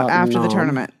to come out after the No.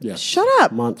 tournament. Yes. Shut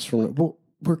up. Months from now. Well,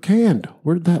 we're canned.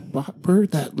 We're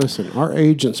that. Listen, our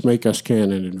agents make us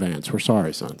can in advance. We're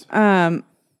sorry, sons. By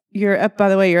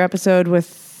the way, your episode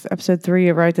with episode 3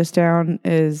 of Write This Down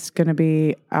is going to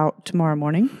be out tomorrow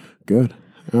morning. Good.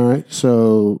 All right.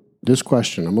 So this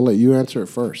question, I'm going to let you answer it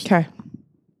first. Okay.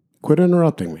 Quit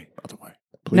interrupting me, by the way.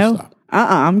 Please No. stop.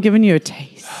 I'm giving you a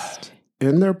taste.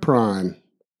 In their prime,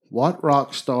 What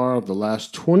rock star of the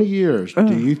last 20 years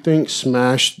do you think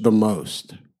smashed the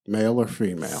most, male or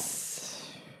female?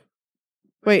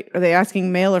 Wait, are they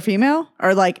asking male or female?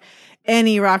 Or like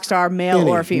any rock star, male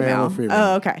or female? Male or female.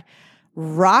 Oh, okay.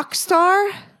 Rock star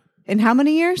in how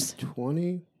many years?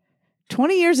 20?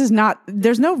 20 years is not,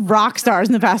 there's no rock stars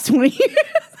in the past 20 years.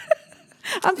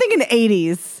 I'm thinking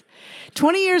 80s.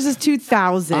 20 years is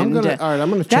 2000. I'm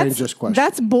gonna change this question.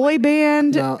 That's boy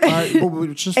band Now, all right,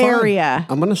 which is fine. area.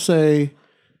 I'm gonna say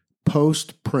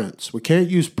post Prince. We can't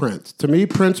use Prince. To me,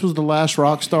 Prince was the last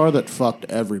rock star that fucked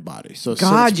everybody. So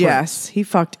God, since yes. He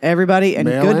fucked everybody. And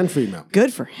Male good, and female.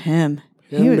 Good for him.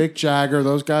 Him, Mick Jagger,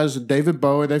 those guys, David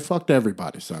Bowie, they fucked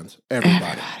everybody, sons.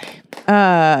 Everybody.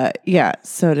 Yeah,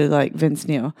 so did like Vince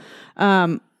Neil.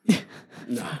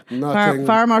 No, nothing.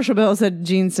 Fire Marshal Bill said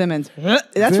Gene Simmons.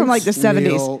 That's from like the 70s.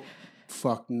 Neil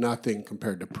fucked nothing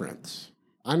compared to Prince.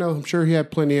 I know, I'm sure he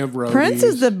had plenty of roadies. Prince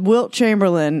is the Wilt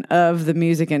Chamberlain of the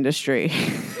music industry.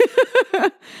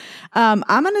 I'm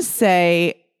going to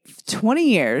say 20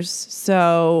 years.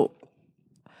 So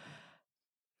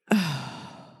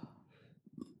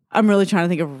I'm really trying to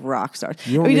think of rock stars.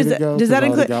 You want me to go? Does that 'Cause I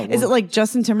already include? got Is it one. like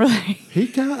Justin Timberlake? He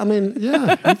can. I mean,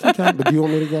 yeah, he can count. But do you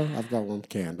want me to go? I've got one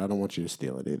canned. I don't want you to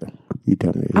steal it either. You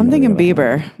tell me. I'm thinking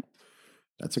Bieber.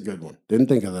 That's a good one. Didn't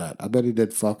think of that. I bet he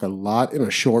did fuck a lot in a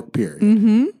short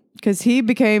period. Because he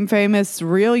became famous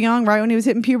real young, right when he was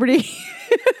hitting puberty.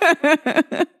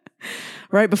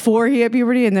 Right before he hit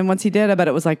puberty. And then once he did, I bet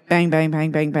it was like bang, bang,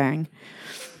 bang, bang, bang.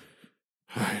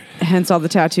 Hence all the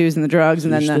tattoos and the drugs.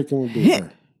 And You're then sticking with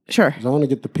Bieber. Sure. I want to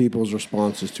get the people's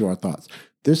responses to our thoughts.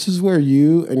 This is where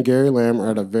you and Gary Lamb are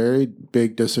at a very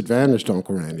big disadvantage to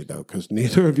Uncle Randy, though, because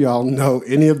neither of y'all know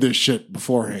any of this shit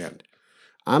beforehand.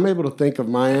 I'm able to think of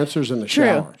my answers in the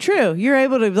shower. True. You're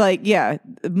able to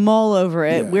mull over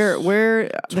it. Yes. We're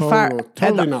the fire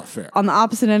Totally not fair. on the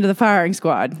opposite end of the firing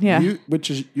squad. Yeah.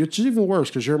 Which is even worse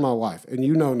because you're my wife and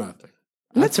you know nothing.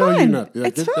 That's I tell fine. you nothing.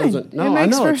 It's it fine. doesn't- No, It I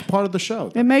makes know for- it's part of the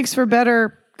show. It makes for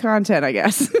better content, I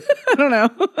guess. I don't know.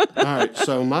 All right,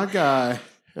 so my guy,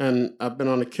 and I've been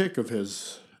on a kick of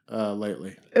his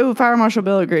lately. Ooh, Fire Marshal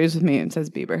Bill agrees with me and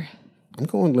says Bieber. I'm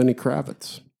going Lenny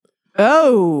Kravitz.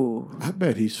 Oh. I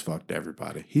bet he's fucked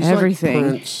everybody. He's Everything.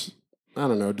 like Prince, I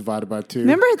don't know, divided by two.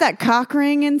 Remember that cock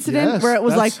ring incident Yes, where it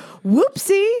was like, that's-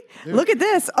 whoopsie, look at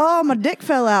this. Oh, my dick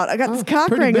fell out. I got this cock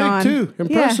Pretty ring big on. too. Yeah.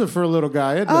 Impressive for a little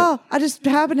guy, isn't it? Oh, I just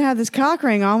happened to have this cock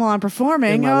ring on while I'm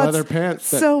performing. In my Oh, leather it's pants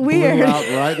that so blew weird. out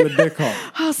right in the dick hole.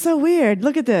 Oh, so weird.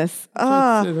 Look at this.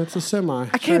 Oh, That's a semi.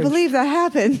 I can't believe that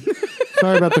happened.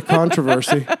 Sorry about the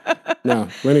controversy. No,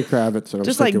 Lenny Kravitz. And I'm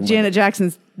Just like sticking with Janet it.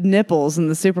 Jackson's nipples in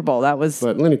the Super Bowl. That was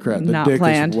But Lenny Kravitz, the not dick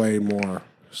planned. is way more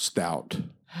stout.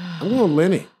 I'm going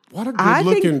Lenny. What a I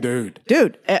think- good-looking dude.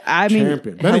 Dude, I mean,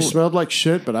 Champion. Bet he smelled like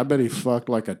shit, but I bet he fucked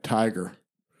like a tiger.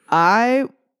 I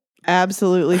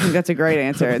absolutely think that's a great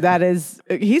answer. That is,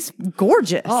 he's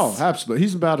gorgeous. Oh, absolutely.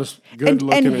 He's about as good and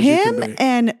looking as you can him be.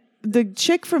 and the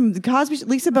chick from the Cosby,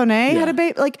 Lisa Bonet, had a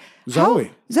baby. Like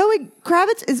Zoe. Zoe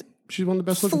Kravitz is She's one of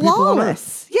the best looking people on earth.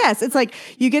 flawless. Yes, it's like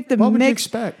you get the What would you mix.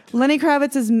 expect? Lenny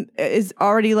Kravitz is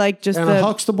already like just And the a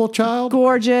Huxtable child?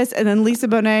 gorgeous, and then Lisa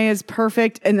Bonet is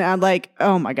perfect, and I'm like,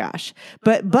 oh my gosh.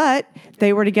 But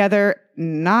they were together.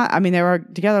 They were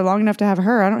together long enough to have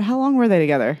her. How long were they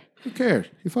together? Who cares?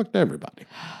 He fucked everybody.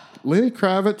 Lenny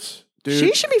Kravitz, dude.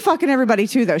 She should be fucking everybody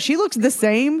too, though. She looks the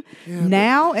same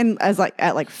now, and as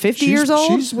at 50 years old.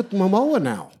 She's with Momoa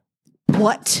now.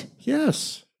 What?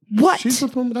 Yes. What? She's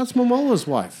with that's Momoa's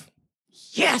wife.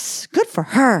 Yes, good for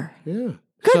her. Yeah.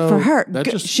 Good for her. That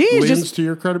Good- just she is lends just- to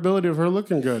your credibility of her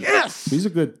looking good. Yes. He's a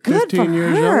good Good 15 for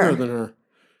years her. younger than her.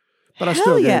 But I Hell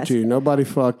still yes. guarantee you, nobody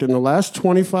fucked. In the last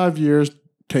 25 years,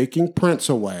 taking Prince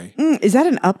away, Is that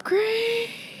an upgrade?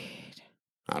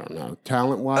 I don't know,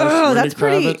 talent-wise, Oh, Lenny that's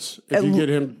pretty- Kravitz, if you get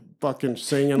him fucking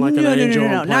singing like an No, angel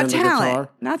and not playing the talent. guitar.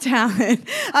 Not talent.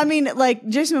 I mean, like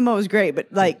Jason Momoa was great, but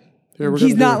like Here, we're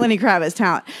he's gonna not do- Lenny Kravitz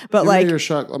talent. But Give like me your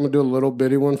shot. I'm going to do a little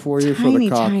bitty one for you for Tiny,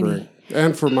 the cock tiny. ring.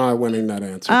 And for my winning that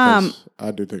answer. 'Cause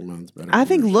I do think mine's better. I than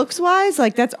think yours. looks wise,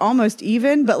 like that's almost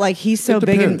even. But like he's so It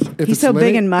big depends. and If he's it's so big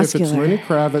Lenny- and muscular. If it's Lenny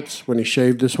Kravitz when he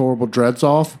shaved his horrible dreads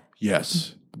off,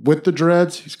 yes. With the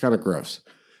dreads, he's kind of gross.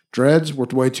 Dreads were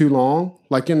way too long.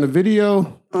 Like in the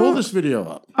video, pull this video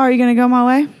up. Are you gonna go my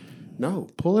way? No,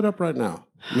 pull it up right now.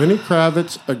 Lenny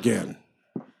Kravitz again.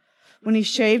 When he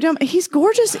shaved him, he's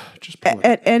gorgeous Just pull it.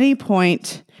 at any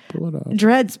point, Pull it up.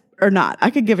 dreads or not. I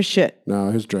could give a shit.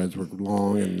 No, his dreads were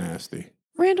long and nasty.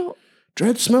 Randall,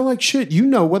 Dreads smell like shit. You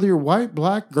know whether you're white,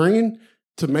 black, green.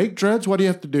 To make dreads, what do you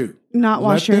have to do? not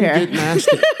wash your Let hair them get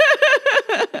nasty.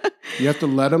 You have to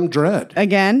let them dread.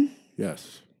 again.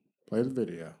 Yes. Play the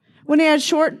video. When he had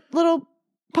short little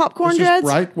popcorn It's just dreads?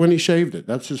 right when he shaved it.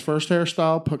 That's his first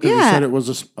hairstyle because he Yeah. said it was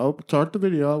start the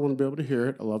video. I want to be able to hear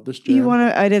it. I love this jam.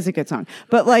 It is a good song.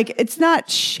 But like, it's not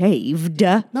shaved.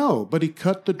 No, but he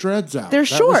cut the dreads out. They're that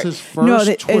short. Was his first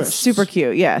it's twist. super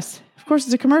cute. Yes. Of course,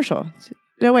 it's a commercial.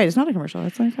 No, wait, it's not a commercial.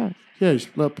 It's like that. Yeah, he's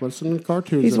listen to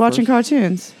cartoons. He's at watching first.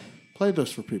 cartoons. Play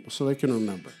this for people so they can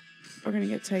remember. We're going to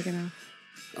get taken off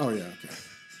Oh, yeah, okay.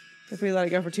 if we let it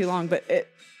go for too long. But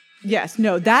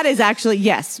that is actually,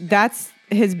 that's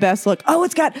his best look. Oh,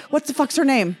 it's got, what's the fuck's her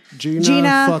name?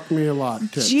 Gina fuck me a lot.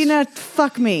 Tits. Gina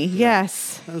fuck me.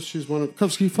 Yes. She's one of,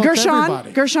 because he fucked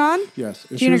everybody. Gershon? Yes.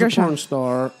 And Gina she was Gershon. a porn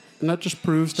star. And that just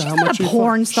proves to She's how not much a he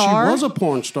porn fucked. star. She was a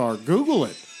porn star. Google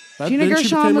it. Gina Then she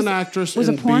Gershon became was- an actress was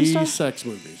a in porn star? sex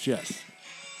movies. Yes.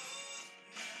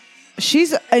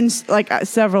 She's in like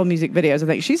several music videos. I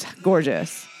think she's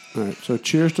gorgeous. All right. So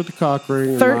cheers to the cock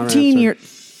ring. and 13 our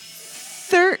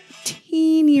answer.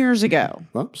 13 years ago.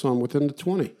 Well, so I'm within the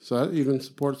 20. So that even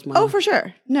supports my. Oh, for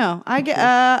sure. No, I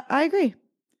agree.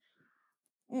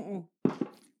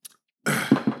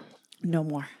 No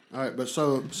more. All right. But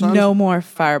so. No more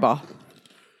Fireball.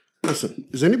 Listen,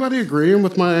 is anybody agreeing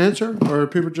with my answer? Or are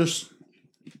people just.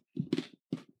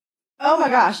 Oh my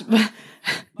gosh.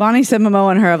 Bonnie said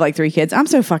Momoa and her have like 3 kids. I'm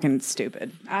so fucking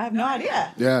stupid. I have no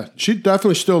idea. Yeah. She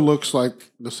definitely still looks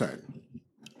like the same.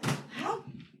 How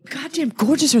goddamn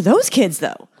gorgeous are those kids,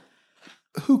 though?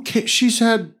 Who cares? She's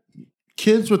had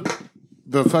kids with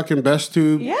the fucking best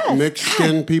two Yes, mixed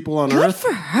skin people on Good earth.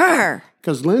 for her.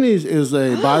 Because Lenny's is a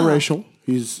biracial.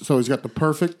 He's got the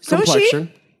perfect So is she?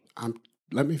 complexion.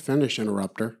 Let me finish,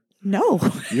 interrupter. No.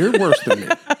 You're worse than me.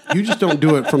 You just don't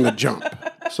do it from the jump.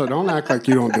 So don't act like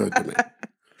you don't do it to me.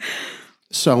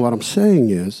 So what I'm saying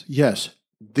is, yes,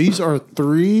 these are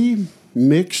 3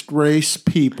 mixed race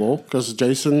people because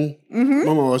Jason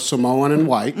Momoa is Samoan and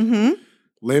white.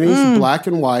 Lenny's black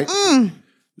and white.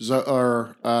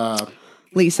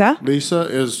 Lisa? Lisa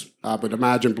is, I would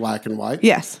imagine, black and white.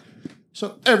 Yes.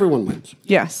 So everyone wins.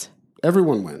 Yes.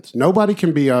 Everyone wins. Nobody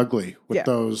can be ugly with Yeah.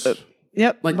 those.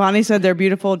 Yep. Bonnie said they're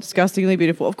beautiful, disgustingly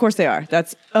beautiful. Of course they are.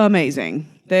 That's amazing.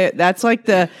 That's like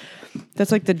the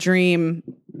dream.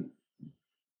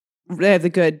 They have the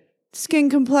good skin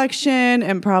complexion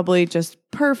and probably just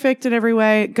perfect in every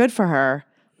way. Good for her.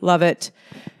 Love it.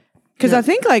 Because I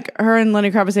think like her and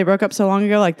Lenny Kravitz, they broke up so long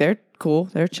ago. Like they're cool.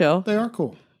 They're chill. They are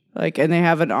cool. Like, and they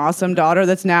have an awesome daughter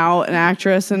that's now an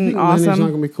actress and Lenny's not awesome.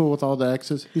 going to be cool with all the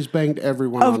exes. He's banged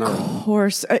everyone on Of earth.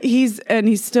 course. He's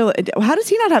still, how does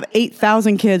he not have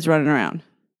 8,000 kids running around?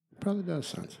 Probably does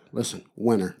sense. Listen,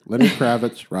 winner. Lenny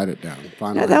Kravitz, write it down.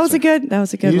 Final Yeah, that was answer.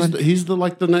 a good one. He's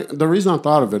the reason I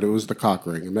thought of it was the cock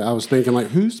ring. I mean, I was thinking like,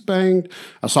 who's banged?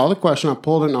 I saw the question, I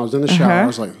pulled it, and I was in the shower. I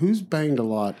was like, who's banged a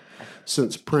lot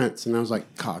since Prince? And I was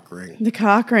like, cock ring. The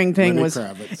cock ring thing Lenny was,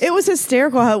 Kravitz. it was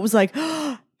hysterical how it was like,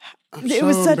 I'm so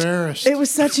embarrassed. It was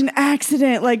such an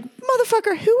accident. Like,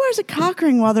 motherfucker, who wears a cock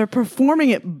ring while they're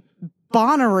performing at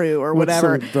Bonnaroo or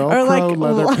whatever? With some Velcro or like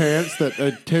leather pants that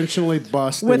intentionally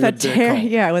bust with in a the dick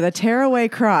hole. with a tearaway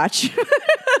crotch.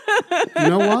 You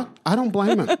know what? I don't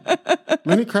blame him.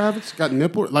 Lenny Kravitz got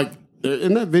nipple like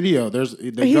in that video. They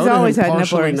He's go to always him had nipple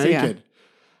partially rings, yeah. naked.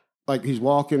 Like he's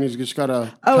walking, he's just got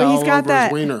a Oh, towel he's got over that.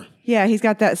 his wiener. Yeah, he's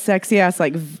got that sexy ass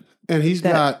like. And he's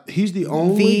the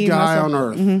only V guy muscle.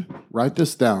 on Earth, write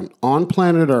this down, on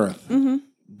planet Earth,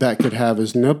 that could have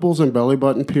his nipples and belly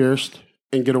button pierced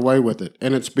and get away with it.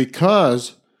 And it's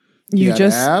because he had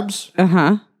abs,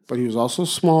 but he was also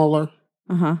smaller.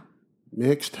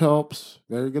 Mixed helps.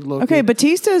 Very good looking. Okay,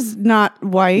 Batista's not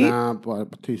white. Nah, but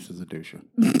Batista's a douche.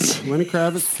 Lenny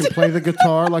Kravitz can play the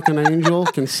guitar like an angel,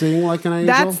 can sing like an angel.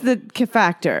 That's the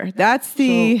factor. That's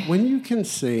the So when you can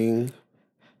sing,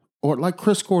 or like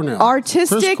Chris Cornell.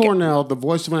 Artistic- Chris Cornell, the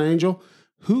voice of an angel,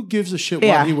 who gives a shit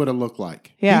Yeah. what he would have looked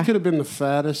like? Yeah. He could have been the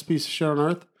fattest piece of shit on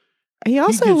earth. he He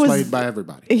also gets was. laid by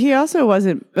everybody. He also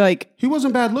wasn't like He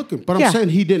wasn't bad looking, but I'm Yeah. saying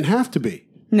he didn't have to be.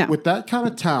 No. With that kind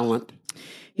of talent,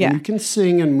 yeah. you can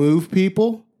sing and move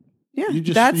people. Yeah, You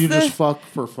just fuck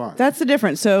for fun. That's the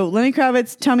difference. So Lenny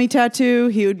Kravitz tummy tattoo,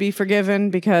 he would be forgiven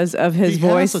because of his He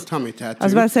voice. has a tummy tattoo. I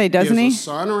was about to say, doesn't he? he? Has a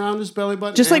sun around his belly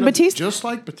button. Just like and Batista? Just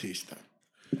like Batista.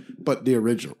 But the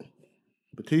original.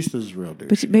 Batista's real dude.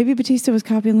 But maybe Batista was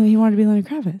copying. He wanted to be Lenny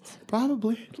Kravitz.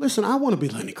 Probably. Listen, I want to be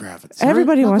Lenny Kravitz.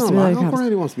 Everybody Not wants to gonna be lie. Lenny Uncle Kravitz.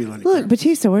 Randy wants to be Lenny Look, Kravitz.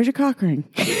 Batista, where's your cock ring?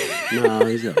 No,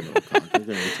 he's got a little cock. I'll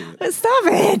guarantee it. Stop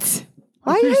it!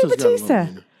 Why you hate Batista?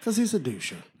 Because he's a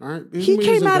douche. All right. He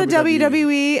came out of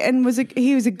WWE and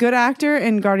he was a good actor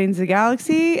in Guardians of the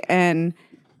Galaxy and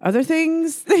other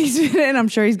things that he's been in. I'm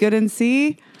sure he's good in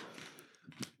C.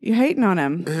 You're hating on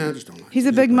him. I just don't like He's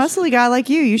a big muscly guy like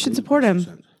you. You should support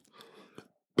him.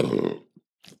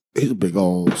 He's a big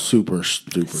old super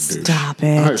stupid douche. Stop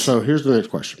it. All right, so here's the next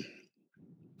question.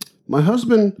 My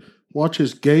husband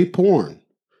watches gay porn,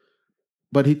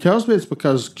 but he tells me it's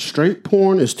because straight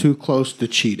porn is too close to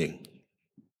cheating.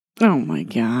 Oh my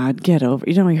God. Get over it.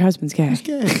 You know, your husband's gay. He's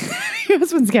gay. Your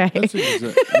husband's gay.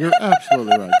 You're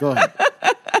absolutely right. Go ahead.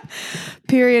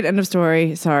 Period. End of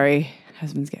story. Sorry.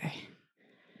 Husband's gay.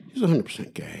 He's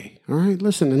 100% gay. All right,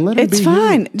 listen, and let him be. It's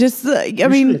fine. Him. Just, You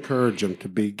should encourage him to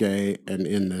be gay and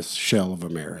in this shell of a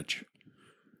marriage.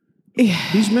 Yeah.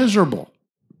 He's miserable.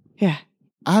 Yeah.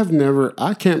 I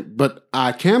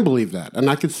can believe that. And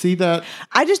I could see that.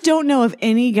 I just don't know of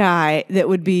any guy that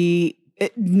would be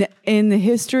in the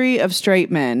history of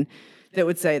straight men that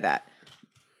would say that.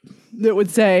 That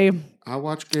would say, I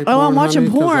watch gay porn. "Oh, I'm watching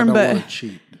honey, 'cause porn, I don't but wanna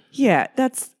cheat." Yeah,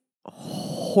 that's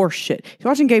horseshit. He's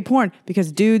watching gay porn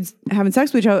because dudes having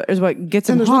sex with each other is what gets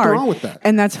him there's hard. nothing wrong with that.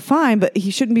 And that's fine, but he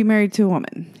shouldn't be married to a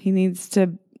woman. He needs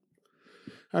to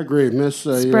I agree, Miss.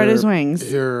 Spread his wings.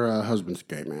 Your husband's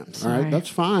a gay man. All Sorry. right, that's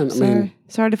fine. I Sorry. mean,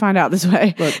 Sorry to find out this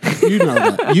way. but you know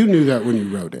that. You knew that when you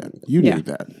wrote in. You Yeah. knew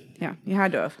that. Yeah, you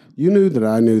had to have. You knew that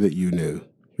I knew that you knew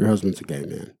your husband's a gay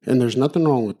man. And there's nothing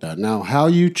wrong with that. Now, how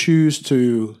you choose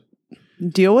to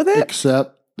Deal with it?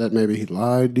 accept that maybe he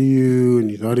lied to you and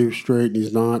you thought he was straight and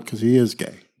he's not because he is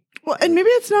gay. Well, and maybe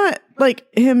it's not like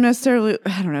him necessarily.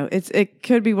 I don't know. It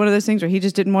could be one of those things where he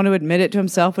just didn't want to admit it to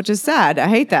himself, which is sad. I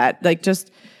hate that. Like,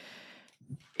 just,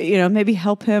 you know, maybe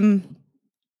help him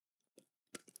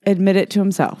admit it to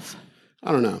himself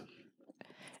I don't know.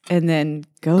 and then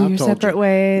go I've your told separate you,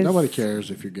 ways. Nobody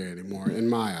cares if you're gay anymore, in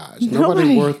my eyes. Nobody.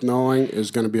 Nobody worth knowing is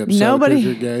going to be upset Nobody. because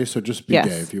you're gay, so just be Yes.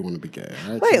 gay if you want to be gay.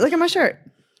 All right? Wait, So look at my shirt.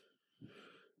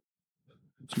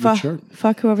 it's a good shirt.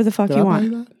 Fuck whoever the fuck Did you I buy want. you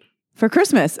that? For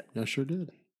Christmas. Yeah, I sure did.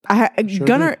 Sure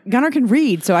Gunnar can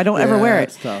read, so I don't ever wear it.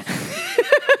 It's tough.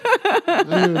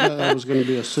 I knew that was going to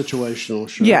be a situational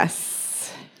shirt.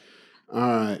 Yes. All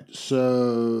right.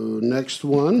 So next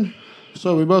one.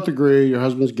 So we both agree your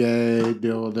husband's gay.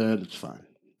 Deal with it. It's fine.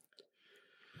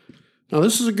 Now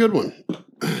this is a good one.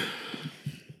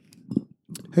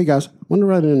 Hey guys, I wanted to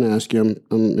write in and ask you.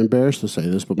 I'm embarrassed to say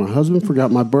this, but my husband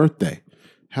forgot my birthday.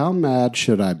 How mad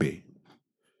should I be?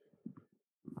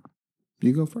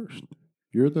 You go first.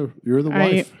 You're the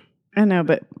wife. I know,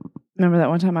 but remember that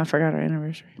one time I forgot our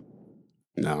anniversary?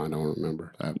 No, I don't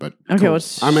remember that. But Okay, cool. well,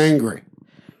 I'm angry.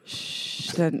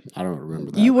 Then I don't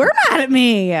remember that. you were mad at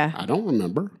me. I don't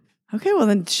remember. Okay, well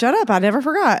then shut up. I never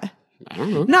forgot. I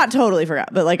don't know. Not totally forgot,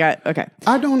 but okay.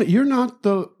 I don't. You're not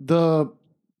the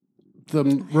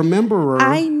rememberer.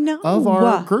 I know. Of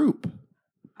our group.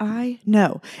 I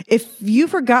know. If you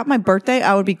forgot my birthday,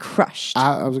 I would be crushed.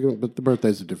 I was going, but the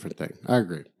birthday's a different thing. I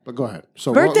agree. But go ahead.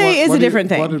 So Birthday is a different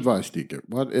thing. What advice do you get?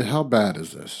 How bad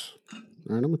is this? All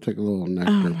right, I'm gonna take a little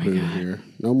nectar poo here.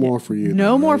 No more for you.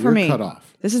 No more for You're me. Cut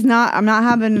off. This is not. I'm not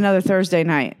having another Thursday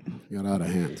night. Got out of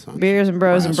hand, son. Beers and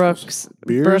bros and Rascals. Brooks.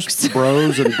 Beers, Brooks.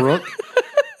 bros, and Brooke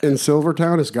in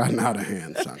Silvertown has gotten out of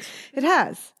hand, son. It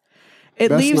has. It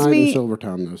Best leaves night me. in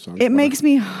Silvertown, though, son. It makes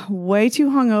me way too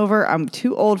hungover. I'm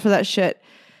too old for that shit.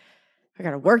 I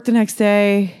gotta work the next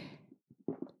day.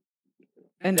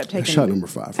 End up taking. Shot number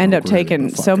 5. End up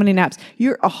taking so many naps.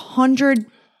 You're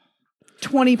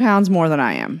 120 pounds more than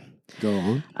I am.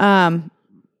 Go on.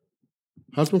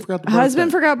 Husband forgot the birthday.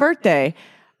 Husband forgot birthday.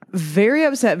 Very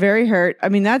upset. Very hurt. I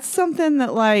mean, that's something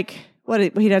that like. What,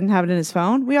 he doesn't have it in his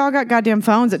phone? We all got goddamn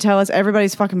phones that tell us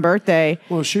everybody's fucking birthday.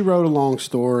 Well, she wrote a long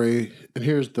story, and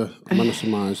I'm going to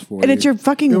surmise for you. And it's your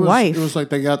fucking wife. It was like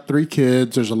they got 3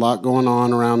 kids. There's a lot going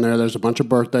on around there. There's a bunch of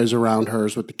birthdays around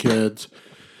hers with the kids.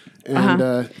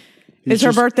 And it's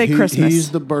her birthday, Christmas.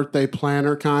 He's the birthday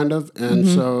planner, kind of, and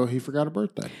so he forgot her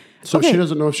birthday. So Okay. she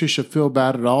doesn't know if she should feel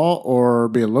bad at all or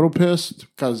be a little pissed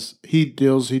because he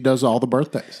does all the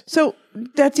birthdays. So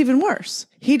that's even worse.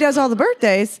 He does all the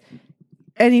birthdays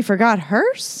and he forgot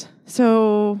hers.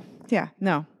 So yeah,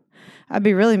 no, I'd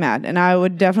be really mad. And I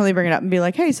would definitely bring it up and be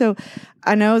like, hey, so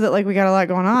I know that like we got a lot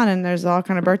going on and there's all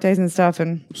kind of birthdays and stuff.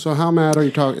 And So how mad are you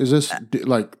talking? Is this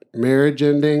like marriage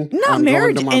ending? not I'm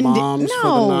marriage going to my ending. mom's for the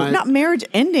No, night? not marriage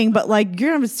ending, but like you're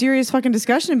gonna have a serious fucking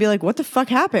discussion and be like, what the fuck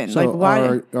happened? So like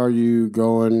why? are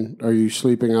you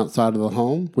sleeping outside of the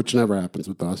home, which never happens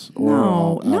with us? Or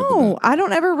all out of the No, bed? I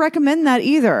don't ever recommend that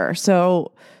either.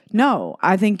 So no,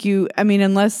 I think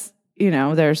unless,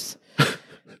 there's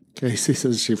Casey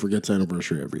says she forgets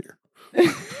anniversary every year.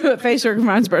 Facebook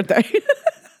reminds birthday.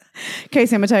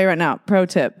 Casey, I'm going to tell you right now, pro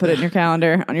tip, put it in your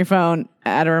calendar, on your phone,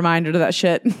 add a reminder to that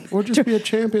shit. Or just be a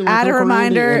champion like Add a Uncle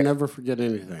Randy reminder- and never forget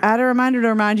anything. Add a reminder to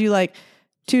remind you, like,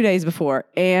 2 days before,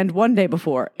 and 1 day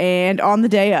before, and on the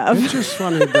day of. It's just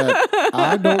funny that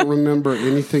I don't remember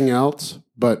anything else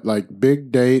but like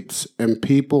big dates and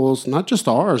people's, not just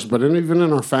ours, but even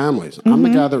in our families. I'm the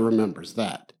guy that remembers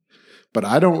that. But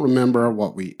I don't remember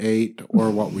what we ate or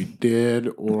what we did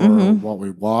or what we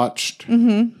watched.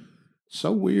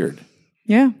 So weird.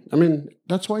 Yeah. I mean,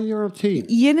 that's why you're a team.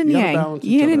 Yin and You gotta yang. balance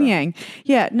each Yin other and out. yang.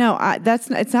 Yeah, no,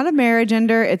 it's not a marriage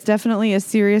ender. It's definitely a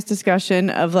serious discussion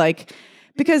of like,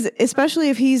 because especially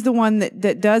if he's the one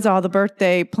that does all the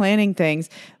birthday planning things,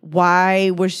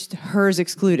 why was hers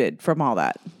excluded from all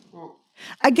that?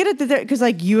 I get it that because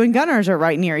like you and Gunners are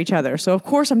right near each other, so of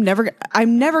course I'm never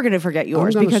going to forget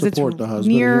yours gonna because it's support the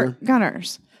husband near here.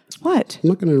 Gunners. What? I'm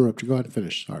not going to interrupt you. Go ahead and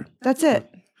finish. Sorry. That's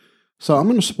it. So I'm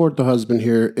going to support the husband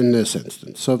here in this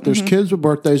instance. So if there's kids with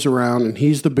birthdays around and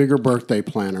he's the bigger birthday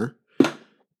planner,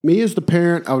 me as the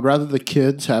parent, I would rather the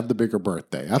kids have the bigger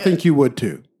birthday. I think you would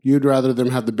too. You'd rather them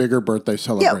have the bigger birthday Yeah,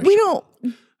 celebration. we don't.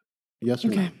 Yes or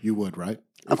no? You would, right?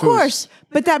 Of course,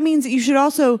 but that means that you should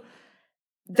also.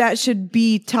 That should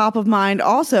be top of mind.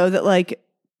 Also, that like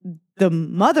the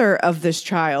mother of this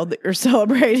child that you're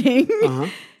celebrating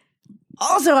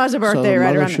also has a So birthday the right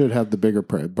mother around. should have the bigger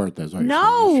birthday. is what you're saying.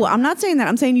 No, I'm not saying that.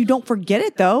 I'm saying you don't forget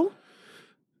it though,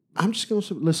 I'm just going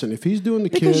to listen. If he's doing the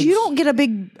because kids, you don't get a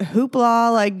big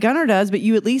hoopla like Gunner does, but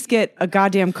you at least get a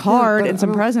goddamn card but and some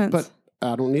I don't- presents. But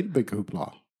I don't need a big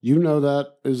hoopla. You know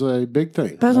that is a big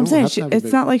thing. But as I'm I don't saying, have to have a it's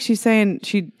big- not like she's saying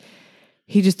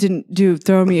he just didn't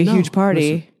throw me a No, huge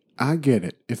party. listen, I get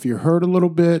it. If you're hurt a little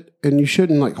bit and you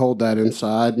shouldn't like hold that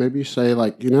inside, maybe you say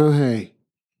like, hey,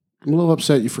 I'm a little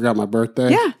upset you forgot my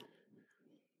birthday. Yeah.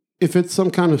 If it's some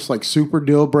kind of like super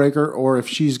deal breaker or if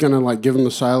she's going to like give him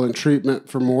the silent treatment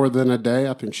for more than a day,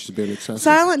 I think she's being excessive.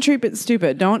 Silent treatment's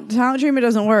stupid. Silent treatment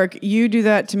doesn't work. You do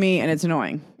that to me and it's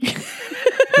annoying.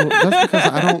 Well, that's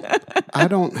because I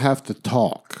don't have to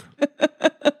talk.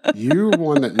 You're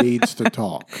one that needs to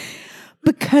talk.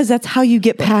 Because that's how you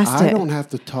get past I it. don't have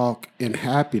to talk in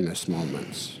happiness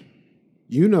moments.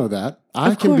 You know that.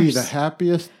 I Of can be course. the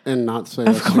happiest and not say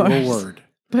Of a single course. word.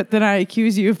 But then I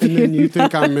accuse you of And being then you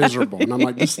think I'm miserable. And I'm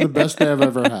like, this is the best day I've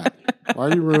ever had. Why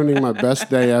are you ruining my best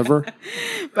day ever?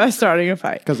 by starting a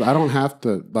fight. Because I don't have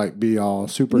to like be all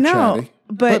super No, chatty.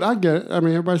 but I get it. I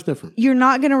mean, everybody's different. you're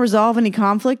not going to resolve any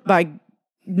conflict by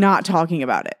not talking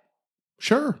about it.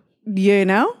 Sure. You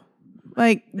know?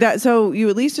 Like that. So you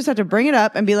at least just have to bring it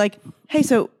up and be like, hey,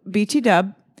 so BT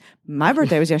dub, my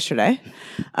birthday was yesterday.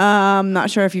 Not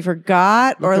sure if you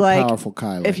forgot or Look at like powerful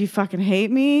Kylie. if you fucking hate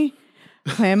me,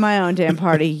 plan my own damn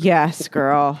party. Yes,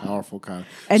 girl. Powerful Kylie.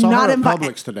 And Saw not her at invite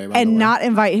Publix today, by the and way. not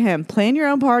invite him. Plan your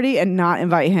own party and not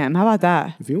invite him. How about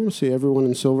that? If you want to see everyone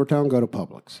in Silvertown, go to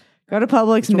Publix. Go to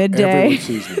Publix midday. Everyone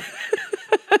sees me.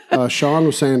 Sean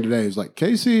was saying today, he's like,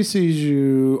 Casey sees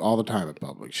you all the time at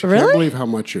Publix. She Really? can't believe how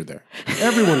much you're there.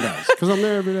 Everyone does, because I'm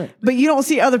there every day. But you don't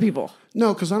see other people.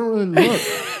 No, because I don't really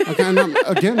look. Like,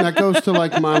 again, that goes to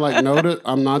like my like notice.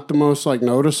 I'm not the most like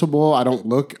noticeable. I don't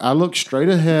look. I look straight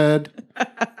ahead.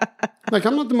 Like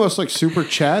I'm not the most like super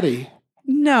chatty.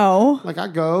 No. Like I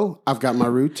go, I've got my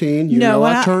routine. You No, know,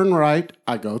 when I I- turn right.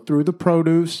 I go through the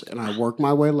produce and I work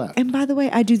my way left. And by the way,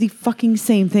 I do the fucking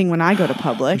same thing when I go to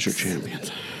Publix. You're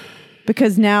champions.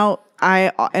 Because now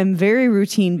I am very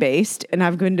routine based and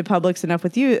I've been to Publix enough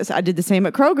with you. So I did the same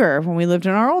at Kroger when we lived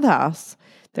in our old house.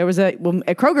 There was at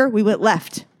Kroger, we went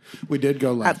left. We did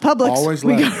go left. At Publix, Always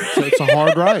we left. So it's a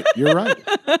hard right. You're right.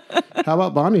 How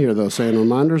about Bonnie here, though, saying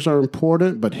reminders are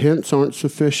important, but hints aren't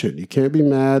sufficient. You can't be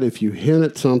mad if you hint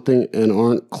at something and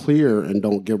aren't clear and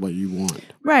don't get what you want.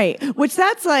 Right. Which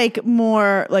that's like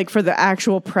more like for the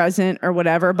actual present or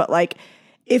whatever. But like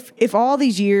if all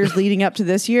these years leading up to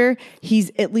this year,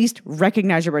 he's at least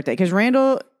recognized your birthday. Because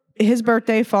Randall, his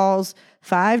birthday falls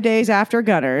 5 days after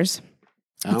Gunner's.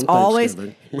 It's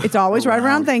always right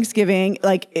around Thanksgiving.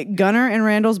 Like Gunner and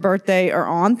Randall's birthday are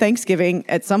on Thanksgiving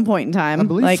at some point in time. I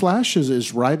believe like, Flashes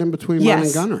is right in between mine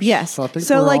and Gunner's. Yes. So, I think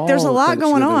So we're like there's a all lot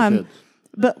going Thanksgiving on. kids.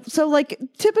 But so like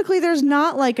typically there's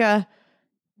not like a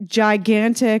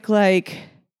gigantic like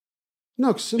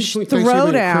No, 'cause in between Throwdown.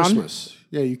 Thanksgiving and Christmas.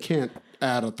 Yeah, you can't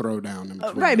add a throwdown in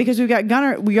between. right, because we've got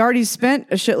Gunner. We already spent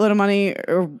a shitload of money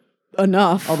or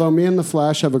enough. Although me and the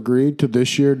Flash have agreed to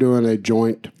this year doing a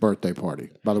joint birthday party.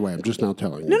 By the way, I'm just now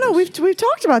telling you. No, this. we've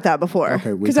talked about that before.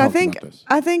 Okay, we because talked about this.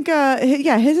 I think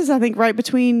his is I think right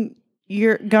between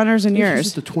your Gunner's and This yours.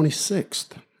 is the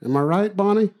 26th. Am I right,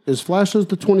 Bonnie? Is Flash's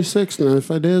the 26th? And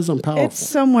if it is, I'm powerful. It's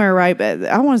somewhere right, but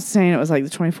I was saying it was like the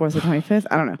 24th or 25th.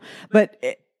 I don't know, but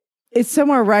it's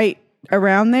somewhere right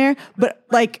around there. But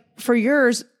like for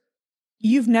yours,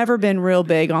 you've never been real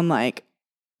big on like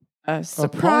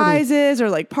surprises or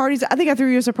like parties. I think I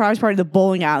threw you a surprise party at the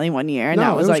bowling alley one year, and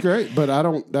that was like great. But I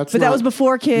don't. That's but that was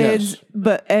before kids. Yes.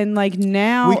 But and like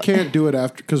now we can't do it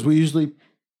after because we usually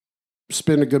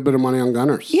spend a good bit of money on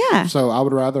gunners. Yeah. So I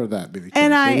would rather that be the case.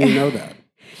 And you know that.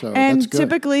 So and that's good.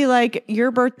 typically like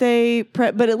your birthday,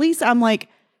 but at least I'm like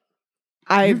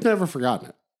You've never forgotten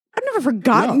it. I've never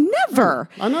forgotten. No. Never.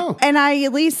 I know. And I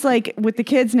at least like with the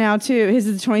kids now too. His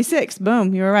is the 26th.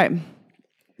 Boom. You were right.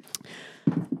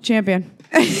 Champion.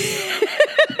 It's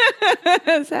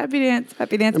happy dance.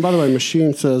 Happy dance. And by the way,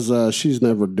 Machine says she's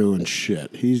never doing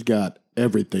shit. He's got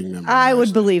everything memorized. I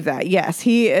would believe that. Yes.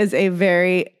 He is a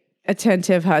very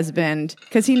attentive husband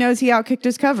because he knows he outkicked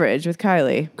his coverage with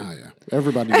Kylie. Oh, yeah.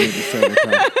 Everybody did the same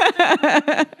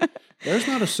time. There's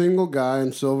not a single guy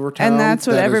in Silvertown and that's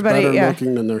what everybody, is better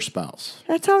looking than their spouse.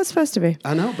 That's how it's supposed to be.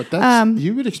 I know, but that's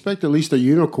you would expect at least a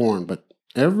unicorn, but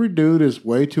every dude is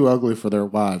way too ugly for their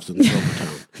wives in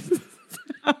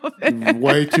Silvertown.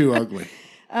 Way too ugly.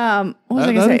 What was I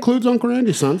that gonna say? includes Uncle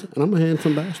Randy's sons, and I'm a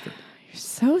handsome bastard.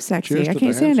 So sexy. Cheers I to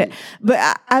can't the stand it. handsome.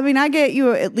 But I mean, I get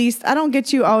you at least, I don't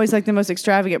get you always like the most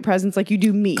extravagant presents like you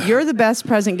do me. You're the best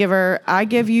present giver. I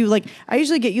give you like, I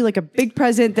usually get you like a big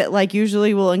present that like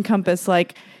usually will encompass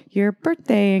like your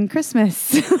birthday and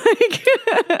Christmas.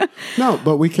 No,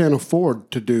 but we can't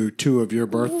afford to do 2 of your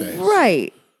birthdays.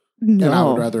 Right. No. And I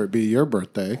would rather it be your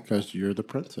birthday because you're the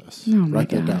princess. Oh my Write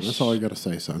that down. gosh. That's all you got to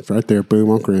say, son. Right there.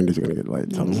 Boom. Uncle Randy's going to get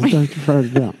laid. Son. Write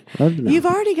it down. Write it down. You've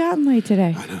already gotten late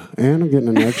today. And I'm getting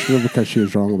an extra because she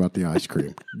was wrong about the ice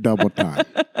cream. Double time.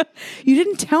 You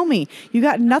didn't tell me. You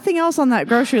got nothing else on that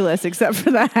grocery list except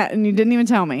for that, and you didn't even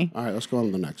tell me. All right, let's go on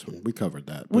to the next one. We covered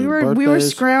that. We were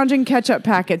scrounging ketchup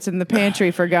packets in the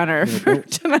pantry for Gunner for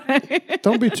tonight.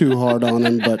 Don't be too hard on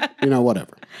him, but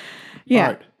whatever. Yeah.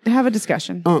 All right. Have a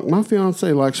discussion. My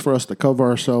fiance likes for us to cover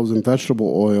ourselves in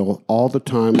vegetable oil all the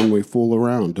time when we fool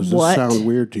around. Does this What? sound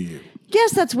weird to you?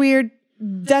 Yes, that's weird.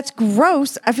 That's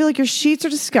gross. I feel like your sheets are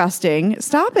disgusting.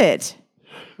 Stop it.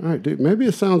 All right, dude. Maybe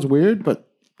it sounds weird, but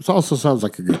it also sounds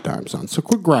like a good time, son. So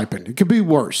quit griping. It could be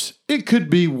worse. It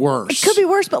could be worse. It could be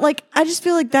worse, but like I just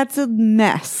feel like that's a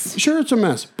mess. Sure, it's a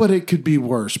mess, but it could be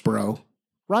worse, bro.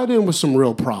 Right in with some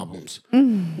real problems.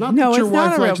 Not No, that your it's not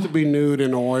wife a likes real- to be nude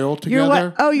in oil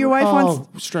together. Your wife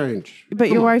wants, strange. but Come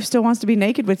your on. wife still wants to be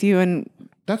naked with you. And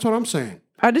That's what I'm saying.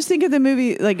 I just think of the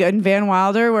movie like in Van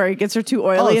Wilder where he gets her too Oh,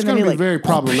 oily it's and then going he to be like very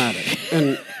problematic,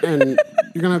 and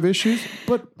you're going to have issues.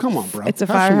 But come on, bro. it's a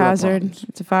Have fire some real hazard. problems.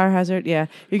 It's a fire hazard. Yeah,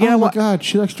 you're gonna. Oh my God,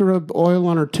 she likes to rub oil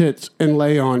on her tits and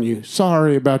lay on you.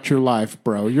 Sorry about your life,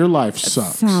 bro. Your life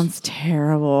sucks. Sounds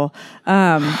terrible.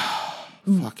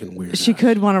 Fucking weird. She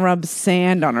could want to rub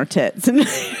sand on her tits.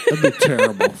 That'd be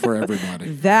terrible for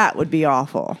everybody. That would be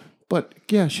awful. But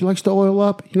yeah, she likes to oil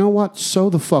up. You know what?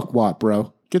 So the fuck what,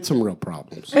 bro? Get some real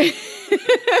problems.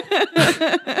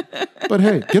 But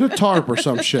hey, get a tarp or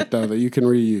some shit though that you can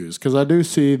reuse. Because I do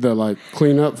see the like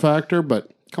cleanup factor,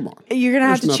 but come on. You're gonna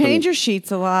have There's to change nothing- your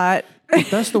sheets a lot.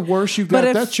 That's the worst you But got.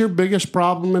 if- That's your biggest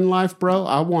problem in life, bro.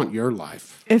 I want your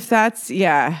life. If that's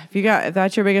if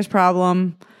that's your biggest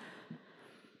problem,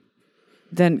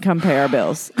 then come pay our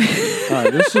bills. All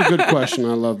right, this is a good question.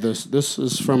 I love this. This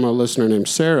is from a listener named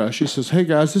Sarah. She says, "Hey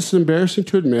guys, this is embarrassing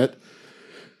to admit,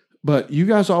 but you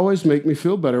guys always make me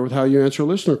feel better with how you answer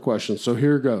listener questions. So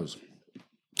here goes.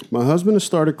 My husband has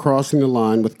started crossing the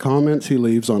line with comments he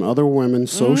leaves on other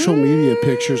women's social media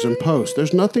pictures and posts.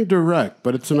 There's nothing direct,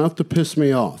 but it's enough to piss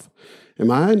me off.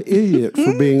 Am I an idiot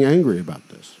for being angry about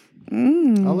this?"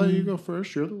 I'll let you go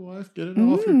first. You're the wife. Get it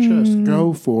off your chest.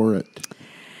 Go for it.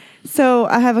 So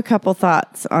I have a couple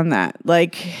thoughts on that.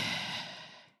 Like,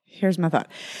 here's my thought.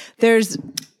 Is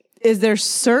there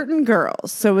certain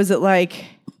girls? So is it like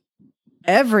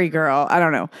every girl? I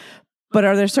don't know. But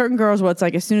are there certain girls where it's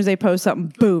like as soon as they post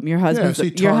something, boom, your husband's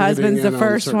is he your husband's targeting the in on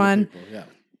first certain one. people? Yeah.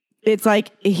 It's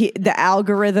like the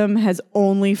algorithm has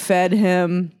only fed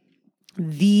him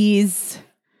these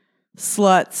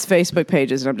sluts Facebook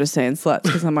pages. And I'm just saying sluts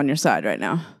because I'm on your side right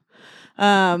now.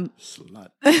 Slut.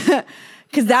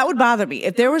 Because that would bother me.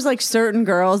 If there was like certain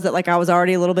girls that like I was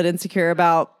already a little bit insecure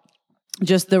about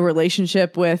just the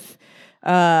relationship with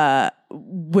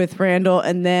Randall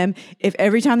and them, if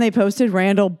every time they posted,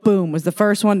 Randall, boom, was the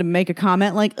first one to make a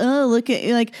comment like, "Oh, look at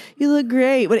you, like you look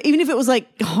great," but even if it was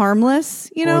like harmless,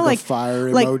 you know, Or the like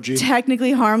fire like emoji.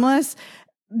 technically harmless,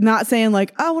 not saying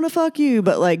like, I want to fuck you,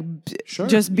 but like Sure.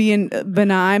 just being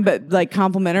benign, but like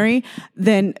complimentary,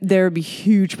 then there would be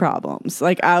huge problems.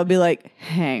 Like I would be like,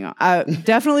 hang on. I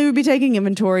definitely would be taking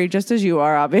inventory just as you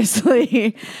are,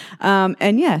 obviously.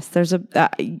 And yes, there's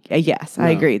yes, I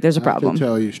agree. There's a problem. I can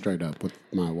tell you straight up with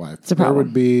my wife. It's a problem. There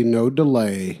would be no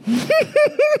delay.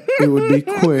 It would be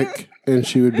quick. And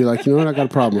she would be like, you know what, I got a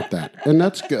problem with that. And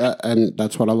that's good. And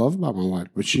that's what I love about my wife.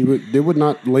 But it would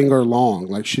not linger long.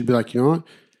 Like she'd be like, you know what?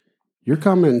 You're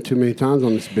commenting too many times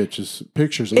on this bitch's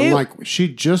pictures. And I'm like,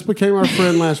 she just became our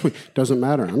friend last week. Doesn't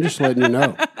matter. I'm just letting you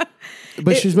know.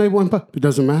 But she's made one post. It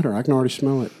doesn't matter. I can already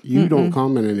smell it. You don't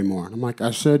comment anymore. And I'm like, I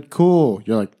said, cool.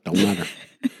 You're like, don't matter.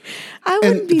 I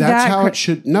wouldn't be that's that. how it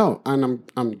should. No, and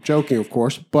I'm joking, of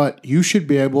course. But you should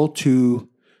be able to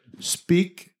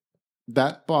speak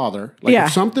that bother. Like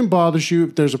if something bothers you,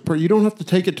 if there's you don't have to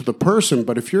take it to the person.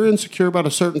 But if you're insecure about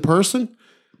a certain person,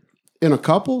 in a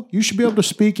couple, you should be able to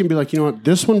speak and be like, you know what,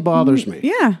 this one bothers me.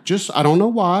 Yeah. Just, I don't know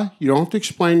why. You don't have to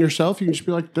explain yourself. You can just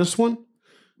be like, this one,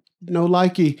 no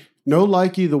likey,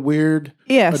 the weird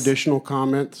additional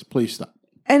comments. Please stop.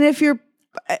 And if you're,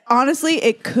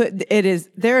 honestly,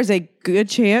 there is a good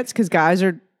chance because guys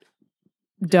are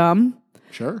dumb.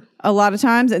 Sure. A lot of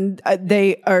times, and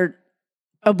they are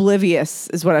oblivious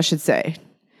is what I should say.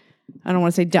 I don't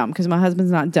want to say dumb because my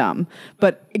husband's not dumb,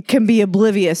 but it can be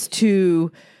oblivious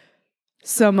to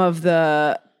some of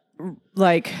the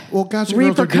guys and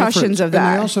repercussions of that.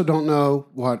 And they also don't know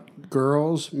what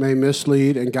girls may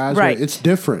mislead and guys right. It's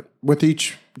different with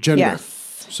each gender.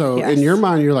 Yes. So in your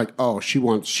mind, you're like, oh, she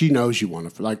knows you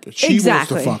want to, like, she wants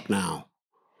to fuck now.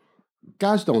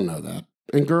 Guys don't know that.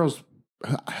 And girls,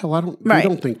 hell, we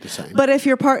don't think the same. But if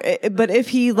if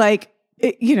he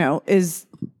is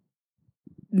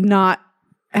not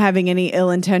having any ill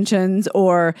intentions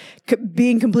or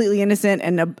being completely innocent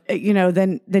and,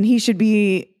 then he should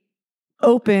be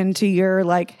open to your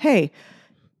like, hey,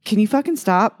 can you fucking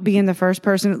stop being the first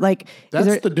person? Like,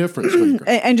 that's the difference. Maker.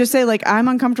 And just say like, I'm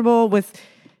uncomfortable with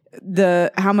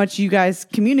how much you guys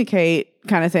communicate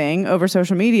kind of thing over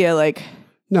social media. Like,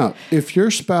 no, if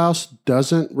your spouse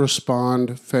doesn't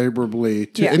respond favorably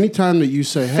to any time that you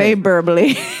say, hey.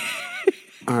 Favorably.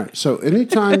 All right. So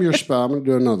anytime your spouse, I'm going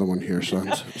to do another one here,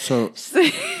 sons. So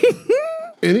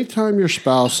anytime your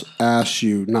spouse asks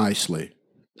you nicely,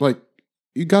 like,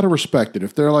 you got to respect it.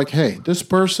 If they're like, hey, this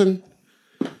person,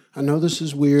 I know this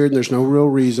is weird and there's no real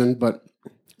reason, but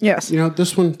yes,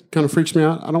 this one kind of freaks me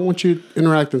out. I don't want you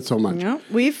interacting so much. No,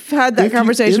 we've had that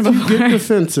conversation before. If you get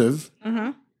defensive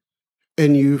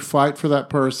and you fight for that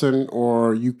person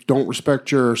or you don't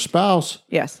respect your spouse,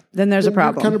 yes, then there's a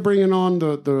problem. You're kind of bringing on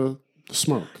the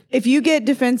smoke. If you get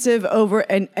defensive over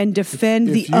and defend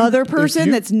the other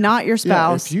person that's not your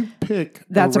spouse, if you pick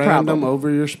that's a random problem over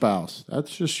your spouse,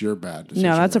 that's just your bad decision.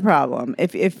 No, that's a problem.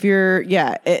 If you're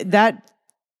that.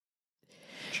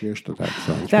 Cheers to that.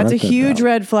 Sounds that's a huge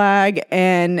red flag,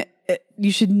 and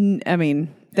you should. I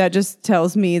mean, that just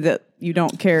tells me that you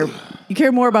don't care. You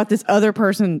care more about this other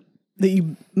person that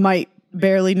you might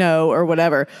barely know or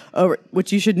whatever,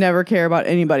 which you should never care about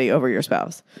anybody over your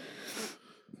spouse.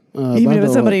 Even if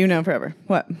it's somebody you know forever.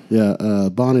 What? Yeah,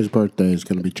 Bonnie's birthday is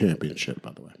going to be championship,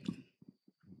 by the way.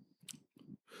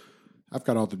 I've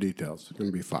got all the details. It's going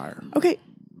to be fire. Okay.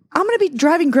 I'm going to be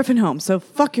driving Griffin home, so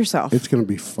fuck yourself. It's going to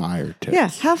be fire, Tips. Yeah,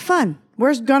 have fun.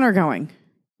 Where's Gunner going?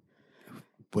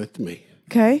 With me.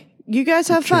 Okay. You guys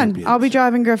have fun. I'll be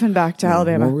driving Griffin back to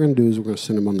Alabama. What we're going to do is we're going to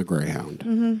send him on the Greyhound.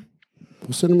 Mm-hmm.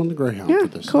 We'll send him on the Greyhound for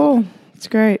this. Cool. It's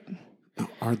great. Now,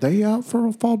 are they out for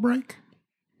a fall break?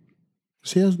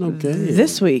 He has no game.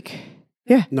 This week.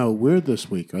 Yeah. No, we're this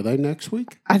week. Are they next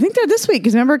week? I think they're this week.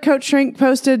 Because remember Coach Shrink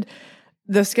posted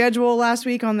the schedule last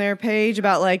week on their page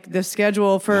about like the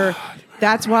schedule for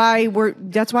that's why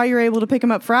you're able to pick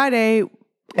them up Friday. Well,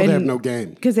 they have no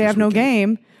game. Because they have no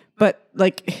game. But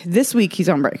like this week he's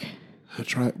on break.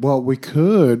 That's right. Well, we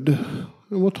could,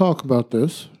 and we'll talk about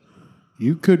this.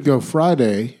 You could go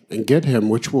Friday and get him,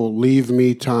 which will leave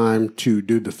me time to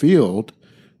do the field.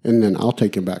 And then I'll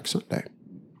take him back Sunday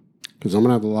because I'm going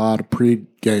to have a lot of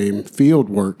pre-game field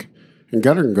work. And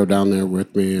Gunner can go down there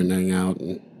with me and hang out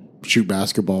and shoot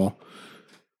basketball.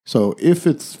 So if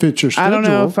it fits your schedule. I don't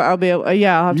know if I'll be able.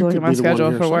 I'll have to look at my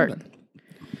schedule for work.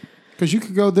 Because you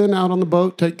could go then out on the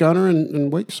boat, take Gunner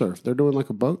and wake surf. They're doing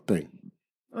like a boat thing.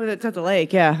 Well, it's at the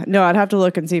lake, yeah. No, I'd have to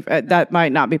look and see if that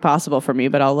might not be possible for me,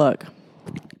 but I'll look.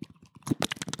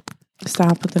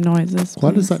 Stop with the noises.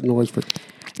 What is that noise for?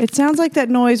 It sounds like that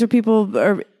noise where people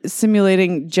are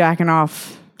simulating jacking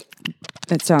off.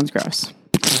 It sounds gross.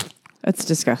 It's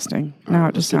disgusting. Now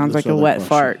it just sounds like a wet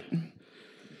fart.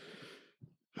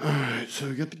 All right. so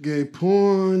we got the gay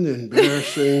porn, the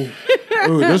embarrassing.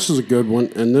 Oh, this is a good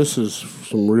one, and this is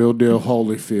some real deal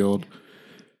Holyfield.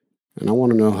 And I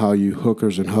want to know how you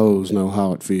hookers and hoes know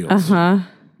how it feels. All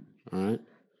right.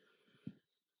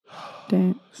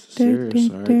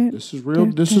 Serious, all right? This is real.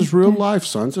 This is real life,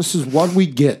 sons. This is what we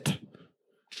get.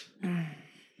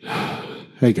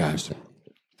 Hey guys,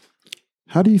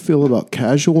 how do you feel about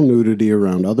casual nudity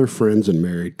around other friends and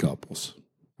married couples?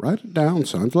 Write it down,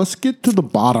 sons. Let's get to the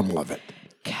bottom of it.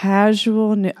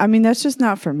 Casual. I mean, that's just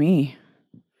not for me.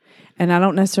 And I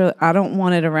don't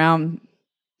want it around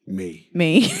me.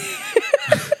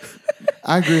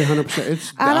 I agree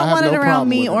 100%. I don't want it around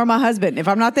me or my husband. If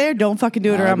I'm not there, don't fucking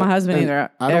do it around my husband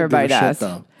either. Everybody does. Shit,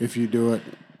 though, if you do it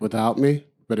without me,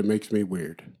 but it makes me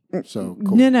weird. So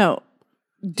cool. No.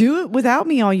 Do it without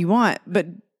me all you want, but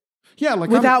yeah, like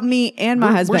without me and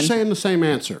my husband. We're saying the same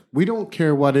answer. We don't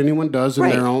care what anyone does in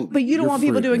their own. But you don't want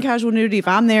people doing casual nudity if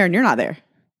I'm there and you're not there.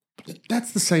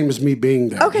 That's the same as me being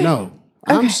there. Okay. No.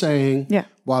 I'm saying,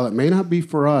 while it may not be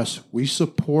for us, we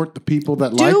support the people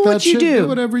that like that shit. Do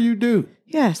whatever you do.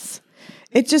 Yes.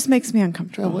 It just makes me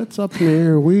uncomfortable. Well, it's up in the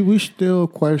air. We still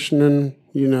questioning,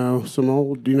 some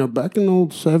old, back in the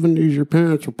old 70s, your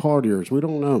parents were partiers. We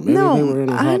don't know. Maybe they were in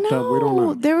a hot tub. We don't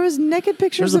know. There was naked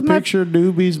pictures There's a picture of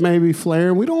doobies maybe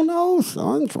flaring. We don't know,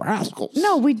 sons. Rascals.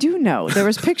 No, we do know. There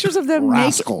was pictures of them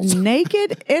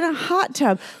naked in a hot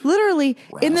tub. Literally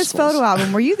in this photo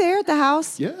album. Were you there at the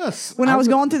house? Yes. When I was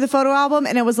going through the photo album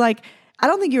and it was like, I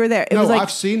don't think you were there. It was like,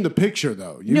 I've seen the picture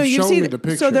though. You've shown me the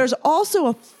picture. So there's also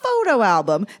a photo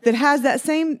album that has that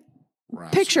same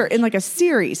picture in like a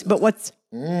series. But what's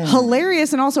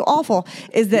hilarious and also awful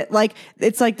is that like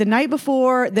it's like the night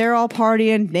before they're all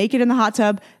partying naked in the hot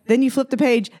tub. Then you flip the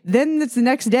page. Then it's the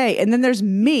next day, and then there's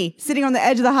me sitting on the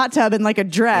edge of the hot tub in like a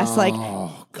dress,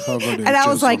 covered in and I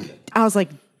was like,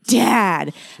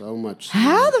 Dad, so much.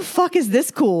 How the fuck is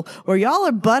this cool? Where y'all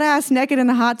are butt ass naked in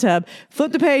the hot tub.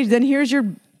 Flip the page. Then here's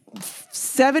your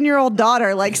 7-year-old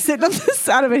daughter like sitting on the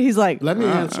side of it. He's like, let me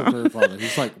answer for your father.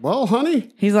 He's like, well,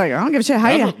 honey. He's like, I don't give a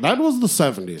shit. That was the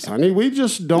 70s, honey. We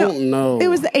just don't know. It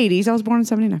was the 80s. I was born in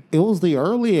 79. It was the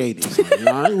early 80s, honey.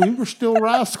 All right? We were still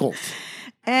rascals.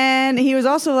 And he was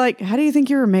also like, how do you think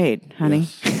you were made, honey?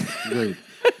 Yes, agreed.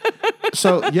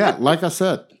 So, yeah, like I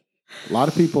said, a lot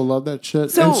of people love that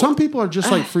shit. And some people are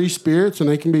just like free spirits and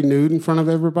they can be nude in front of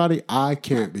everybody. I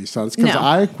can't be, sons, because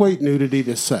I equate nudity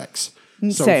to sex.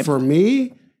 So for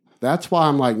me, that's why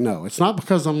I'm like, no. It's not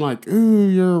because I'm like, ooh,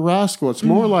 you're a rascal. It's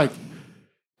more like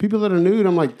people that are nude,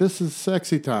 I'm like, this is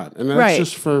sexy time. And that's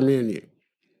just for me and you.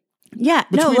 Yeah.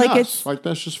 Between like us. It's like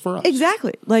that's just for us.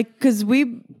 Exactly. Like, because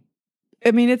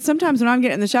it's sometimes when I'm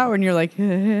getting in the shower and you're like,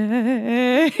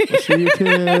 hey. I see your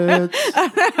tits.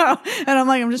 I know. And I'm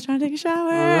like, I'm just trying to take a shower.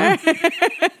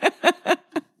 Right.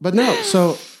 But no,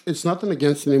 so it's nothing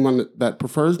against anyone that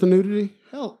prefers the nudity.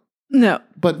 Hell. No.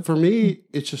 But for me,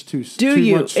 it's just too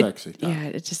much sexy.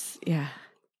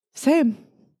 Same.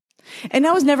 And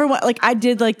I was never like, I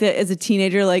did like as a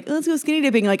teenager, like, let's go skinny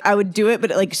dipping. Like I would do it, but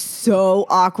like so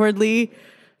awkwardly.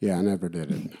 Yeah, I never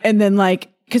did it. And then like,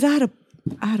 because I had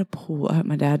a pool. I hope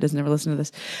my dad doesn't ever listen to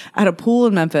this. I had a pool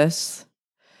in Memphis.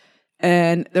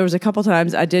 And there was a couple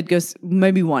times I did go,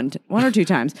 maybe one or two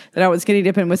times that I was skinny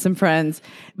dipping with some friends.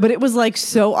 But it was like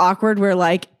so awkward where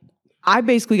like, I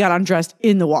basically got undressed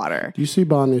in the water. Do you see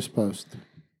Bonnie's post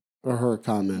or her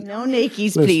comment? No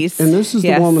nakies, please. And this is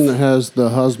the woman that has the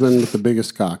husband with the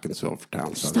biggest cock in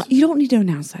Silvertown. Stop. You don't need to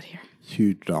announce that here.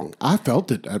 Huge dong. I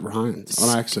felt it at Ryan's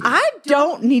on accident. I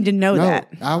don't need to know that.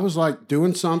 I was like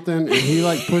doing something and he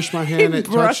like pushed my hand. It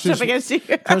touched his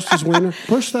wiener.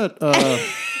 Push that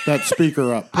that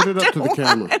speaker up. Put it up to the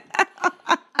camera.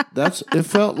 It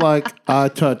felt like I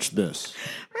touched this.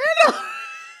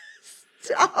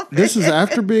 This is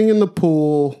after being in the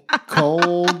pool,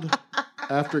 cold,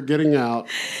 after getting out.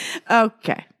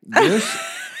 Okay.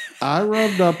 I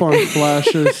rubbed up on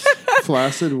Flash's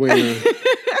flaccid wiener,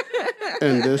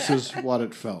 and this is what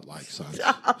it felt like, son.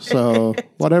 So,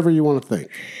 whatever you want to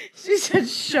think. She said,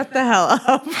 shut the hell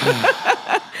up.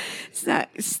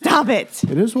 Stop it.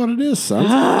 It is what it is, son.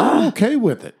 I'm okay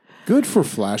with it. Good for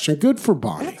Flash and good for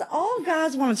Bonnie. That's all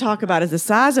guys want to talk about is the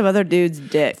size of other dudes'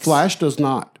 dicks. Flash does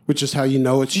not, which is how you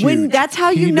know it's huge. That's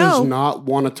how you know. He does not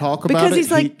want to talk about it. Because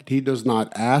he's like... He does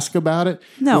not ask about it.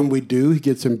 No. When we do, he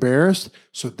gets embarrassed.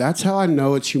 So that's how I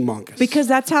know it's humongous. Because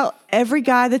that's how... every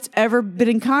guy that's ever been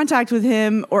in contact with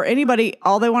him or anybody,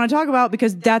 all they want to talk about,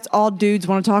 because that's all dudes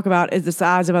want to talk about, is the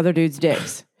size of other dudes'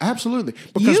 dicks. Absolutely.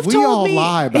 Because You've we told all me-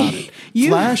 lie about it. You-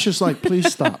 Flash is like,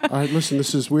 please stop. All right, listen,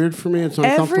 this is weird for me. It's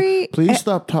uncomfortable. Please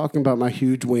stop talking about my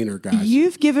huge wiener, guys.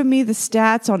 You've given me the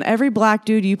stats on every black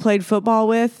dude you played football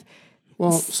with.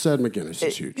 Well, Ced McGinnis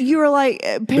is huge. You were like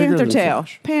Panther than tail,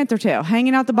 Flash. Panther tail,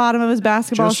 hanging out the bottom of his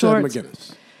basketball Just Ced shorts.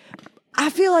 McGinnis. I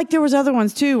feel like there was other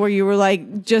ones too where you were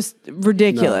like just No,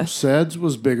 ridiculous. Ced's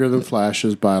was bigger than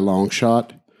Flash's by a long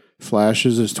shot.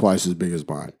 Flash's is twice as big as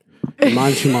mine. And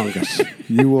mine's humongous.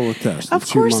 You will attest. Of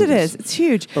It's course it humongous. is. It's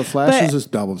huge. But Flash's is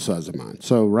double the size of mine.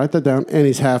 So write that down. And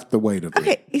he's half the weight of me.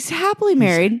 Okay, he's happily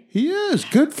married. He is.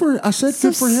 Good for, I said So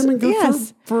good for him and good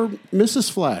yes. for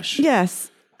Mrs. Flash.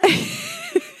 Yes.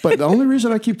 But the only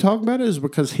reason I keep talking about it is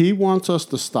because he wants us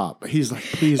to stop. He's like,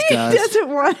 please, guys. He doesn't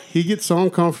want. He gets so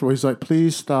uncomfortable. He's like,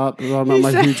 please stop talking about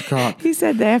my said- huge cock. He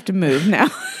said they have to move now.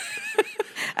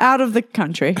 Out of the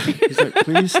country. He's like,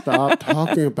 please stop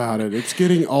talking about it. It's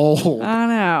getting old. I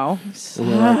know. And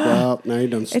we're like, well, now you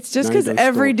done. It's just now you because done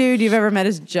every stole. dude you've ever met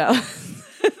is jealous.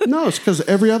 No, it's because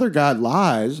every other guy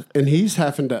lies, and he's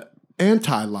having to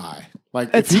anti-lie. Like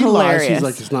It's if he lies, hilarious. he's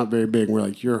like, it's not very big. And we're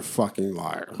like, you're a fucking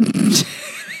liar.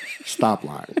 Stop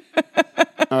lying.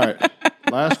 All right,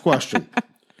 last question.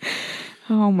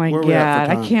 Oh my Where are we at God.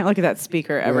 for I time? can't look at that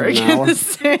speaker ever We're an again hour? the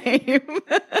same.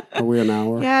 Are we an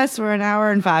hour? Yes, we're an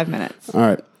hour and 5 minutes. All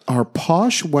right. Are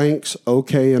posh wanks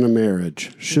okay in a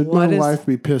marriage? Should What my is- wife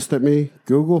be pissed at me?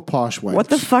 Google posh wanks. What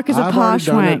the fuck is a I've posh already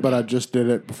done wank? it, but I just did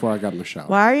it before I got in the shower.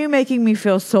 Why are you making me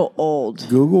feel so old?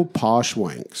 Google posh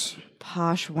wanks.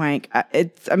 Posh wank. I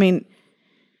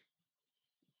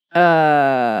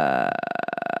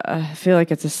feel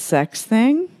like it's a sex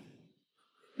thing.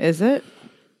 Is it?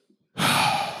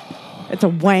 It's a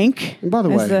wank. And by the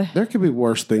Is way, there could be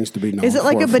worse things to be known Is it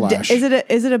like for, Flash. is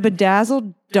it a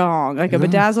bedazzled dong, like a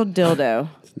bedazzled dildo?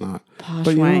 It's not. Posh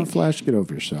But you know wank. what, Flash, get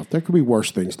over yourself. There could be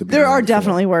worse things to be There known are for.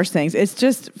 definitely worse things. It's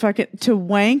just fucking to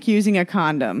wank using a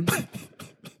condom.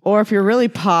 Or if you're really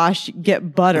posh,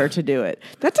 get butter to do it.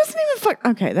 That doesn't even fuck.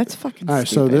 Okay, that's fucking. All right,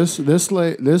 so stupid.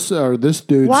 this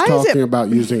dude's Why is talking it- about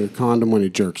using a condom when he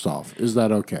jerks off. Is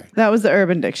that okay? That was the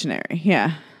Urban Dictionary.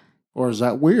 Yeah. Or is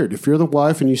that weird? If you're the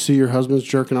wife and you see your husband's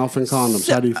jerking off in condoms,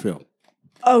 how do you feel?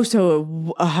 Oh,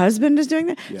 so a husband is doing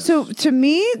that? Yes. So to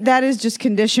me, that is just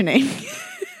conditioning.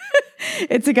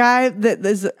 It's a guy that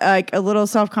is like a little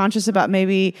self-conscious about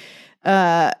maybe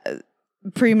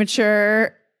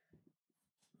premature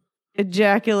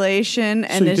ejaculation,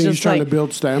 and So you it's think he's just trying like to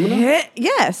build stamina?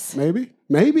 yes. Maybe.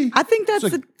 I think that's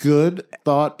a good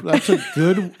thought. That's a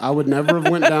good. I would never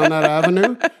have went down that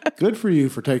avenue. Good for you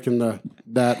for taking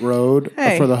that road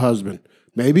Hey. for the husband.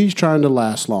 Maybe he's trying to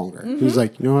last longer. He's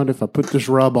like, you know what? If I put this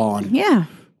rub on, Yeah.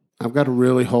 I've got to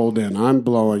really hold in. I'm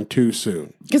blowing too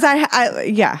soon. Because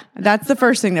that's the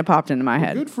first thing that popped into my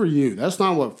head. Good for you. That's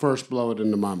not what first blew it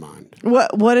into my mind.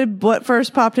 What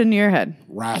first popped into your head?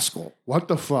 Rascal. What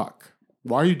the fuck?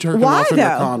 Why are you jerking Why off though? into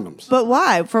condoms? But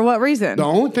why? For what reason? The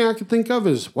only thing I can think of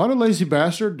is what a lazy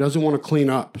bastard doesn't want to clean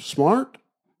up. Smart.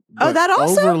 Oh, but that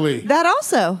also. overly. That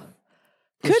also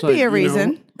could It's be like, a you know,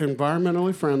 reason.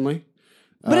 environmentally friendly.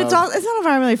 But it's not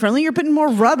environmentally friendly. You're putting more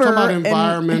rubber Talk about in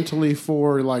environmentally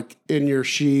for like in your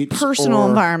sheets, personal or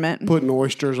environment. putting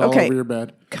oysters all Okay. over your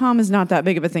bed. Cum is not that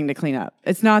big of a thing to clean up.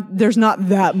 It's not. There's not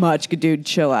that much. Dude,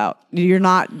 chill out. You're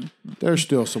not. There's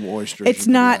still some oysters. It's you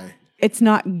can not. lay. It's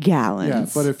not gallons. Yeah,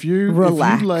 but if you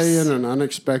Relax. lay in an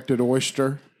unexpected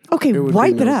oyster, Okay, it would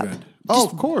wipe be it no up. good. Oh,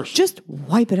 of course. Just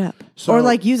wipe it up, So- or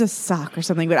like use a sock or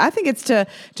something. But I think it's to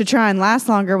try and last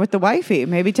longer with the wifey.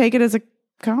 Maybe take it as a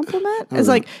compliment, as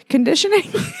like conditioning,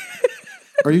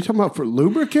 Are you talking about for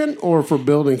lubricant or for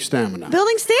building stamina?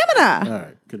 building stamina, All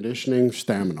right, conditioning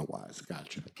stamina wise.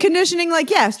 Gotcha. conditioning. Like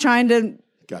yes, trying to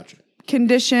Gotcha.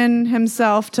 condition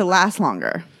himself to last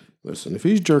longer. Listen, if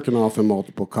he's jerking off in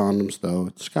multiple condoms, though,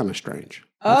 it's kind of strange.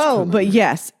 Oh, but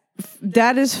yes,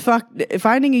 that is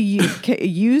finding a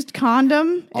used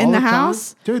condom All in the time?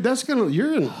 house. Dude,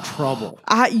 you're in trouble.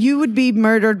 You would be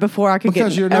murdered before I could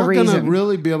Because get you're a not going to reason.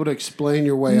 really be able to explain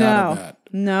your way out of that.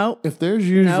 No. If there's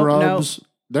used Nope, rubs,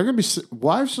 they're going to be,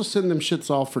 wives will send them shits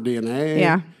off for DNA.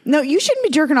 Yeah. No, you shouldn't be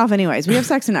jerking off anyways. We have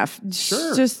sex enough.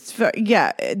 Sure.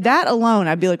 That alone,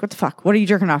 I'd be like, what the fuck? What are you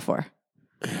jerking off for?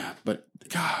 But,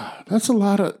 God, that's a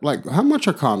lot of, like, how much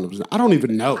are condoms? I don't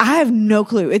even know. I have no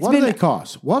clue. It's What do been. they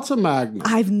cost? What's a Magnum?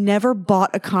 I've never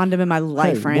bought a condom in my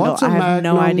life, Hey, Randall. what's a I have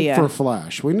no Magnum idea. for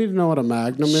Flash? We need to know what a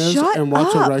Magnum is Shut and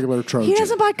what's up. a regular Trojan. He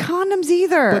doesn't buy condoms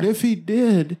either. But if he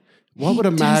did, what would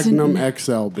a doesn't Magnum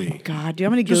XL be? God, do you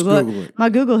want me to Just Google, Google it. My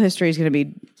Google history is going to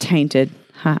be tainted.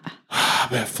 I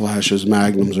bet Flash's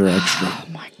Magnums are extra. Oh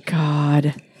my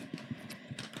God.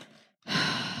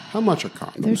 How much are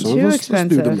condoms? They're So too let's do the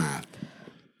expensive. math.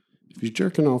 If you're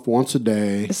jerking off once a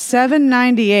day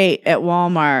 $7.98 at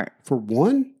Walmart for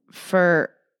one, for,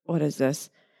 what is this?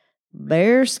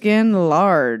 Bearskin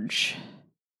large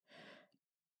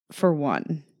for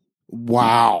one.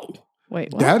 wow.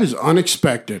 Wait, what? That is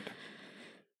unexpected.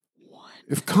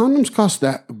 If condoms cost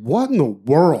that, what in the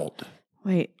world?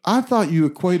 Wait. I thought you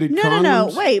equated No, condoms.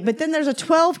 no. Wait, but then there's a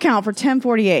 12 count for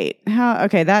 $10.48. How?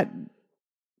 Okay,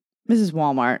 this is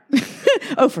Walmart.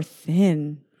 Oh, for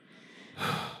thin.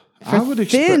 I would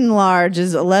expect. Thin large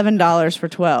is $11 for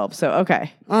 12. So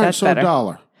okay, All right, that's so better.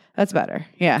 $1. That's better.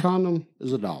 Yeah, Condom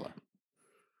is $1.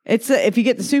 it's if you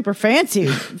get the super fancy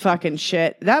fucking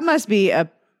shit. That must be a.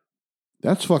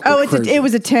 That's fucking Oh, crazy. it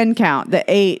was a 10 count. The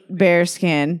 8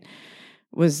 bearskin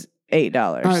was $8.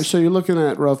 All right, so you're looking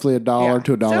at roughly $1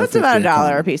 to $1.50. So it's about $1 a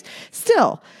condom. piece.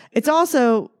 Still, it's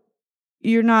also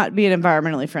you're not being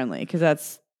environmentally friendly because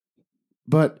that's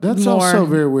But that's more. also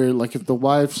very weird. Like if the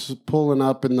wife's pulling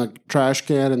up in the trash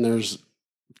can and there's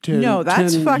 10, No,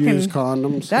 that's 10 fucking- used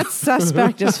condoms. that's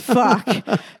suspect as fuck.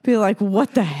 Be like,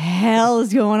 what the hell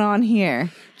is going on here?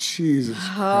 Jesus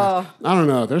Christ. Oh, I don't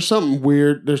know. There's something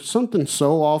weird. There's something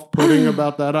so off-putting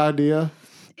about that idea.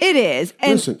 it is.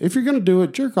 And Listen, if you're going to do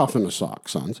it, jerk off in the sock,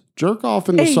 sons. Jerk off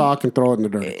in the sock and throw it in the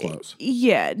dirty clothes.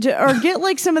 yeah, or get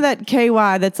like some of that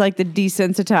KY that's like the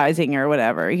desensitizing or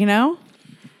whatever, you know?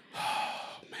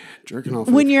 Jerking off.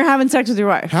 When you're having sex with your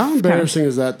wife. How embarrassing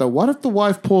is that, though? What if the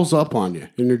wife pulls up on you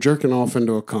and you're jerking off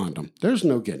into a condom? There's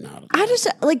no getting out of it. I just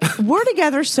like we're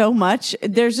together so much.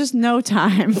 There's just no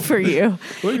time for you.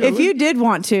 If you did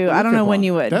want to, I don't know when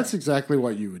you would. That's exactly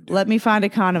what you would do. Let me find a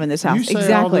condom in this house. You say all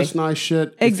Exactly. this nice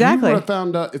shit. Exactly. If you would have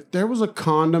found out if there was a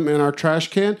condom in our trash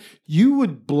can, you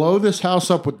would blow this house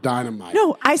up with dynamite.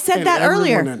 No, I said And that everyone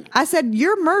earlier. in it. I said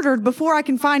you're murdered before I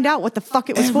can find out what the fuck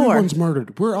it was Everyone's for.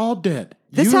 murdered. We're all dead.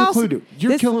 This you house- included.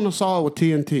 You're this- killing us all with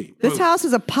TNT. This house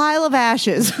is a pile of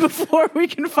ashes before we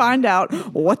can find out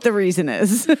what the reason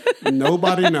is.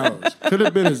 Nobody knows. Could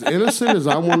have been as innocent as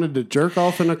I wanted to jerk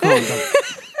off in a condom.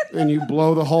 And you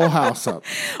blow the whole house up.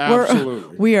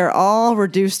 Absolutely. We are all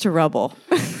reduced to rubble.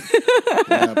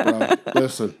 Yeah, bro.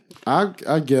 Listen,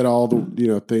 I get all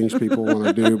the things people want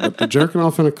to do, but the jerking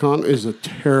off in a condom is a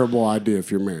terrible idea if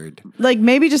you're married. Like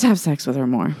maybe just have sex with her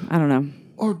more. I don't know.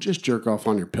 Or just jerk off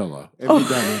on your pillow and be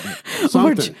done with it.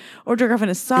 Something. Or jerk off in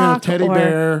a sock. teddy or,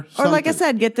 bear, Or like I something.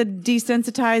 said, get the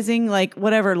desensitizing, like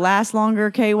whatever, last longer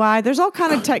KY. There's all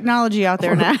kind of technology out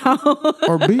there now.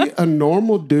 Or be a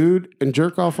normal dude and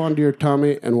jerk off onto your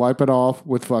tummy and wipe it off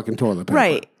with fucking toilet paper.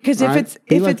 Right. 'Cause if it's-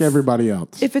 be if like it's- everybody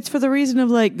else. If it's for the reason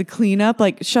of like the cleanup,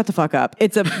 like shut the fuck up.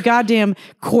 It's a goddamn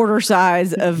quarter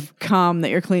size of cum that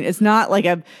you're cleaning. It's not like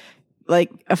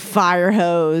a fire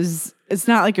hose. It's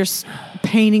not like you're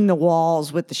painting the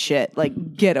walls with the shit.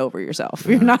 Like get over yourself.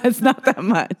 You're not. It's not that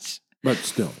much. But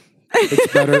still,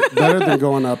 it's better than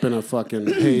going up in a fucking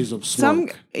haze of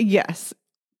smoke. Yes.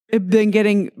 Than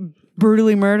getting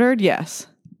brutally murdered. Yes.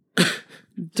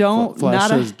 Don't Flash not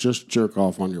says just jerk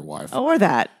off on your wife. or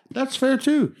that That's fair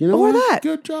too. You know Or what? that.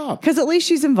 Good job. because at least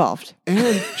she's involved.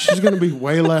 And she's going to be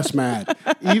way less mad.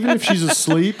 Even if she's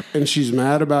asleep and she's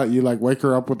mad about you, like wake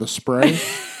her up with a spray,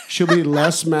 she'll be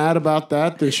less mad about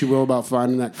that than she will about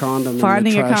finding that condom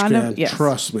Finding in a the trash condom? can. Yes.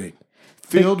 Trust me.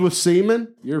 Filled with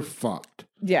semen, you're fucked.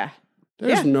 Yeah.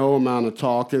 There's Yeah. no amount of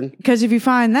talking. Because if you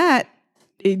find that,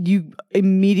 you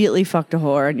immediately fucked a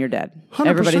whore and you're dead. 100%.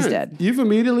 Everybody's dead. You've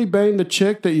immediately banged the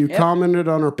chick that you commented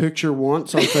on her picture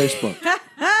once on Facebook.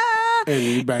 And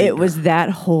you banged It was that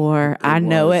whore. I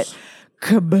know was. it.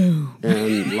 Kaboom.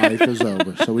 and life is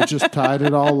over. So we just tied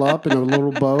it all up in a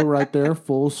little bow right there,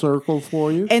 full circle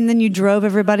for you. And then you drove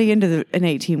everybody into an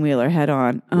 18-wheeler head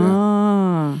on.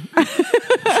 Oh.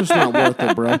 It's just not worth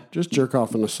it, bro. Just jerk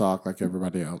off in the sock like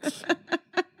everybody else.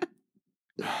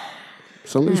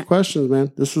 Some of these questions,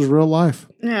 man, this is real life.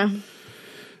 Yeah.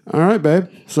 All right, babe.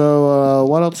 So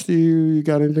what else do you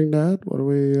got anything to add? What do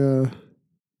we got?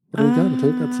 I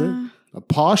think that's it. A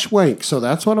posh wank. So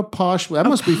that's what a posh, that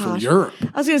must be from Europe.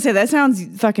 I was going to say, that sounds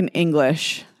fucking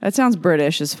English. That sounds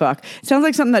British as fuck. It sounds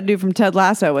like something that dude from Ted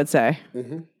Lasso would say.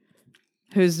 Mm-hmm.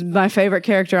 Who's my favorite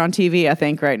character on TV, I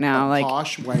think, right now. Like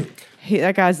Posh wank.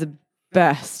 that guy's the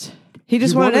best. He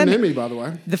just He won won an an Emmy, by the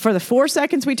way. For the 4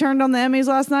 seconds we turned on the Emmys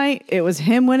last night, it was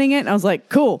him winning it. And I was like,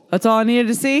 cool. That's all I needed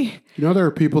to see. You know, there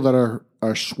are people that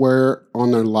are swear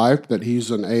on their life that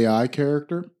he's an AI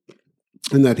character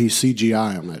and that he's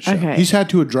CGI on that show. Okay. He's had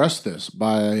to address this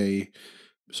by a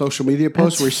social media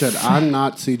post where he said, I'm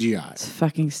not CGI. It's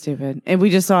fucking stupid. And we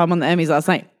just saw him on the Emmys last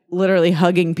night literally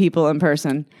hugging people in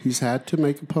person. He's had to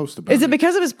make a post about it. Is it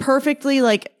because of his perfectly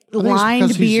like I think it's lined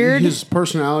because beard? His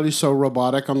personality's so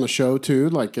robotic on the show too.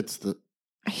 Like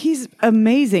He's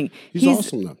amazing. He's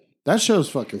awesome though. That show's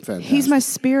fucking fantastic. He's my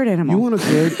spirit animal. You want a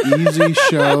good, easy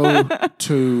show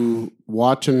to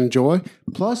watch and enjoy.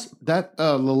 Plus, that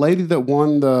the lady that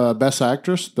won the Best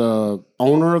Actress, the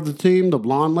owner of the team, the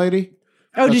blonde lady.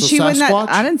 Oh, did she win that?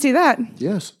 I didn't see that.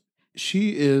 Yes,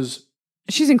 she is.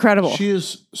 She's incredible. She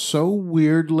is so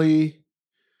weirdly.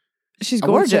 She's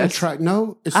gorgeous.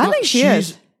 No, it's I not. think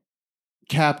she's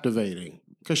captivating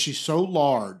because she's so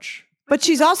large. But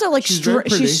she's also like she's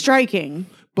she's striking.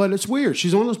 But it's weird.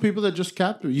 She's one of those people that just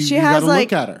captivate you. She you has gotta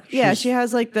like, look at her. Yeah, she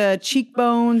has like the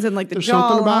cheekbones and like the there's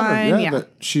something about her. jawline. Yeah, that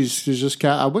she's just.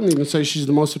 I wouldn't even say she's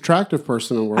the most attractive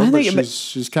person in the world, but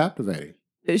she's captivating.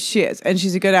 She is, and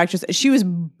she's a good actress. She was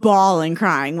bawling,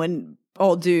 crying when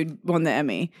old dude won the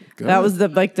Emmy. Good. That was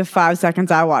the 5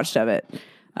 seconds I watched of it.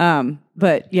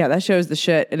 But yeah, that show's the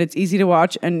shit, and it's easy to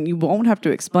watch, and you won't have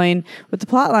to explain what the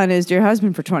plot line is to your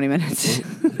husband for 20 minutes.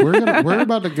 We're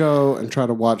about to go and try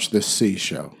to watch this C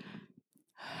show.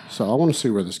 So I want to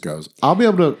see where this goes.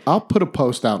 I'll put a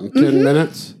post out in 10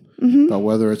 minutes about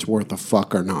whether it's worth a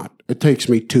fuck or not. It takes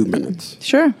me 2 minutes.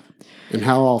 Sure. And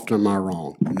how often am I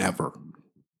wrong? Never.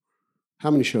 How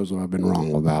many shows have I been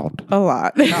wrong about? A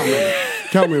lot.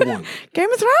 Tell me one.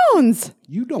 Game of Thrones.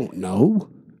 You don't know.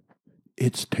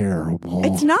 It's terrible.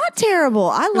 It's not terrible.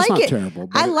 I like it. Terrible.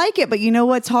 I like it, but you know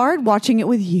what's hard? Watching it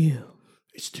with you.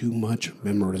 It's too much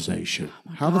memorization.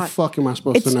 How the fuck am I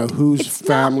supposed to know who's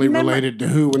family related to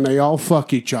who when they all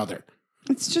fuck each other?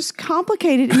 It's just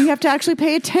complicated, and you have to actually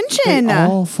pay attention. They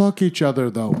all fuck each other,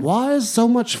 though. Why is so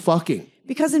much fucking?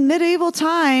 Because in medieval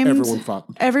times,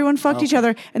 everyone fucked each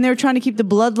other, and they were trying to keep the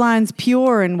bloodlines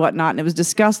pure and whatnot, and it was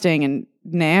disgusting and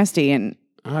nasty, and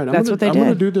all right, that's what they did. I'm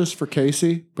going to do this for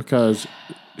Casey because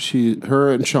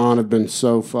her and Sean have been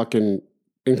so fucking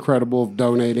incredible of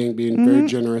donating, being very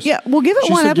generous. Yeah, we'll give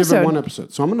it one episode. Give it one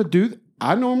episode. So I'm going to do.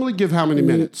 I normally give how many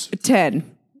minutes?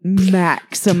 10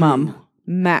 maximum.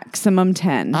 Maximum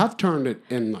 10. I've turned it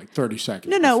in like 30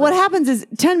 seconds. No. What happens is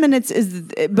 10 minutes is,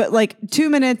 but like 2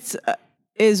 minutes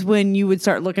is when you would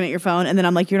start looking at your phone, and then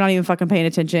I'm like, you're not even fucking paying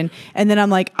attention, and then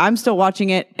I'm like, I'm still watching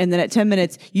it, and then at 10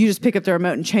 minutes, you just pick up the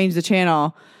remote and change the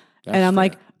channel, and I'm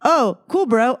like, oh, cool,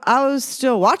 bro. I was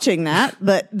still watching that,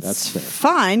 but it's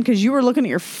fine because you were looking at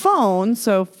your phone,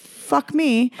 so fuck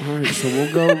me. All right, so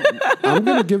we'll go. I'm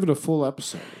going to give it a full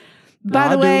episode. By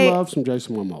the way, I do love some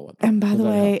Jason Momoa. And by the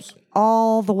way,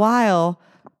 all the while,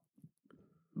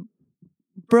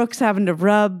 Brooke's having to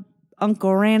rub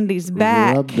Uncle Randy's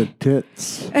back. Rub the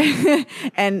tits.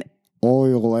 And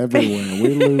oil everywhere.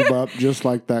 We lube up just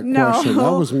like that question.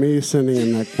 That was me sending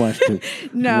in that question.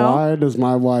 No. Why does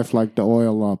my wife like to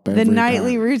oil up every time? The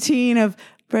nightly routine of,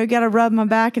 bro, gotta rub my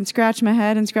back and scratch my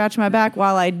head and scratch my back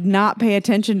while I not pay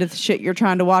attention to the shit you're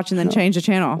trying to watch and then change the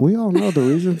channel. We all know the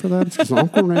reason for that is because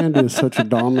Uncle Randy is such a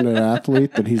dominant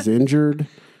athlete that he's injured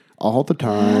all the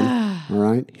time. All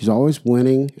right? He's always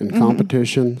winning in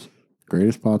competitions.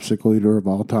 Greatest popsicle eater of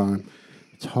all time.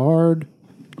 It's hard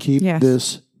to keep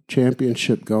this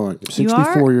championship going. I'm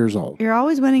 64 years old. You're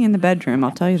always winning in the bedroom,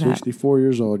 I'll tell you that. 64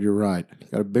 years old, you're right.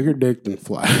 Got a bigger dick than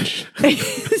Flash.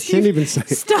 Can't even say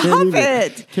it. Stop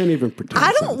it. Can't even pretend.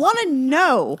 I don't want to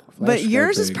know, but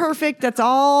yours is perfect. That's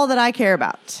all that I care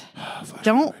about.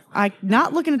 I'm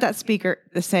not looking at that speaker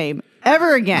the same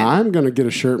ever again. I'm going to get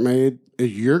a shirt made.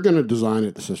 You're going to design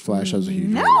it that says Flash has a huge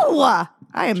No,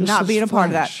 I am not being a part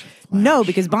of that. Flash. No,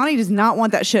 because Bonnie does not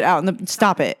want that shit out.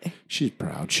 Stop it. She's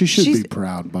proud. She should be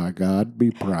proud, by God.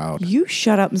 Be proud. You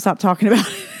shut up and stop talking about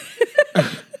it.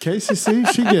 KCC,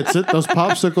 she gets it. Those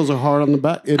popsicles are hard on the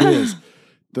back. It is.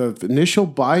 The initial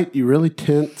bite, you really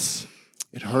tense.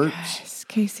 It hurts. Yes,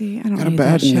 Casey, I don't Got a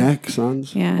bad neck,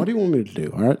 sons. Yeah. What do you want me to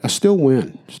do? All right. I still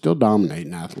win. Still dominate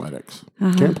in athletics.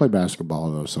 Can't play basketball,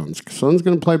 though, sons. Son's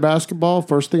going to play basketball.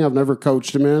 First thing I've never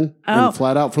coached him in. And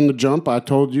flat out from the jump, I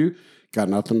told you, got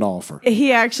nothing to offer.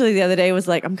 He actually the other day was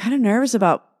like, I'm kind of nervous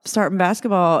about starting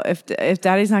basketball if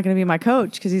Daddy's not going to be my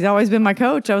coach because he's always been my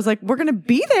coach. I was like, we're going to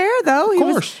be there, though. Of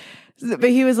course.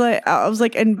 But he was like, I was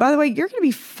like, and by the way, you're going to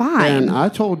be fine. And I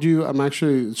told you,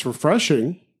 it's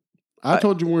refreshing. I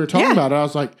told you when we were talking about it, I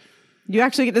was like, you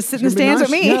actually get to sit in the stands with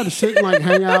me. Yeah, to sit and like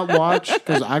hang out, watch,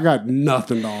 because I got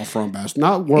nothing to offer on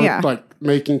basketball. Not work like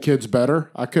making kids better.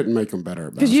 I couldn't make them better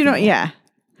at basketball. Because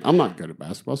I'm not good at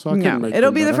basketball, so I couldn't make it'll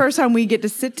them be better. the first time we get to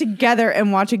sit together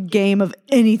and watch a game of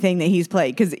anything that he's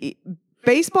played. Because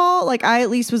baseball, like I at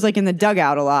least was like in the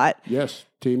dugout a lot. Yes,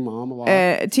 team mom a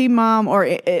lot. Team mom or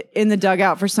in the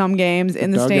dugout for some games in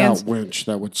the stands. Dugout winch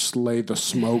that would slay the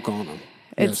smoke on them.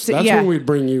 It's That's when we'd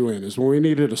bring you in. Is when we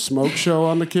needed a smoke show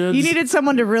on the kids. You needed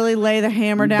someone to really lay the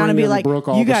hammer down and be like,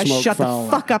 you guys shut the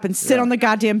fuck up and sit on the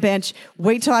goddamn bench.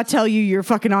 Wait till I tell you you're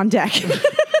fucking on deck.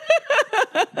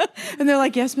 And they're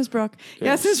like, yes, Miss Brooke.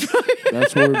 Yes, Miss Brooke.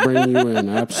 That's where we bring you in.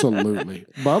 Absolutely.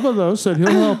 Bubba, though, said he'll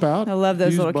help out. I love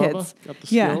those little Bubba. kids. Got the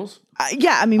skills.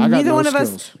 I mean, neither one of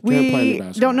us, we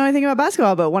don't know anything about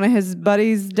basketball, but one of his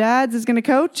buddies' dads is going to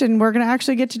coach, and we're going to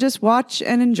actually get to just watch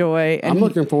and enjoy. And I'm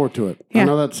looking forward to it. I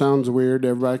know that sounds weird to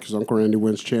everybody because Uncle Randy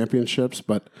wins championships,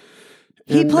 but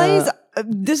he plays.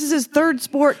 This is his third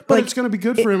sport, but it's going to be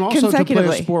good for him also to play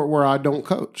a sport where I don't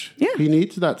coach. Yeah, he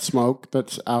needs that smoke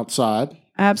that's outside.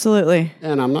 Absolutely.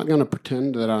 And I'm not going to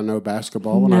pretend that I know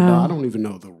basketball when I don't even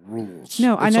know the rules.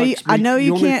 No, I know you. I know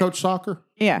you want can't me to coach soccer.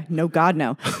 Yeah, no, God,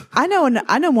 no. I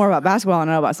know more about basketball than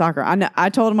I know about soccer. I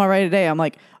told him already today. I'm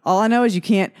like, all I know is you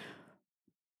can't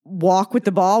walk with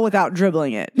the ball without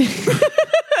dribbling it.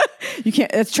 You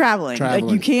can't. It's traveling. Like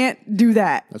you can't do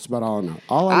that. That's about all I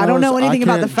know. I don't know anything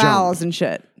about the fouls and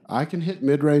shit. I can hit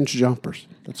mid-range jumpers.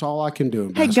 That's all I can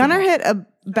do. Hey, Gunnar hit a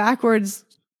backwards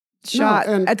shot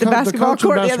at the basketball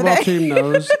court the other day. The team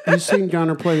knows. He's seen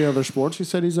Gunnar play other sports. He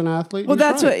said he's an athlete. Well,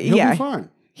 that's what. He'll be fine.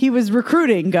 He was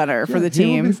recruiting Gunnar for the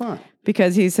team. He'll be fine.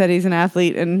 Because he said he's an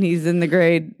athlete and he's in the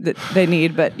grade that they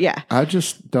need. But yeah, I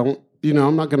just don't.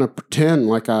 I'm not going to pretend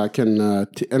like I can,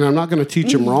 and I'm not going to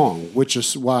teach him wrong, which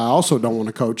is why I also don't want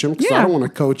to coach him, because I don't want to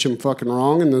coach him fucking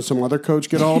wrong, and then some other coach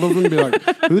get hold of him and be like,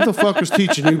 who the fuck is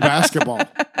teaching you basketball?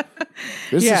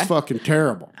 This is fucking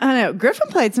terrible. I know. Griffin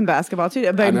played some basketball, too.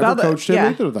 But I never coached him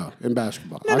either, though, in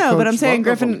basketball. No, but I'm saying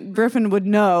Griffin would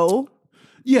know.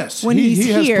 Yes, when he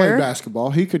has played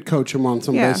basketball. He could coach him on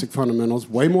some basic fundamentals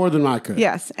way more than I could.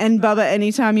 Yes, and Bubba,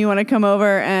 anytime you want to come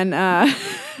over and...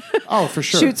 oh, for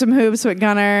sure. Shoot some hoops with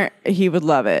Gunnar. He would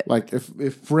love it. Like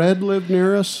if Fred lived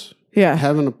near us,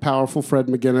 having a powerful Fred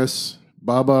McGinnis,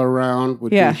 Bubba around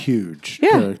would be huge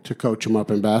to coach him up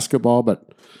in basketball. But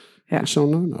I just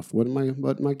don't know enough. What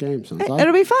my game since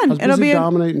it'll be fun. It'll be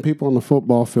dominating people on the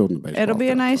football field and the baseball. It'll be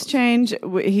a nice change.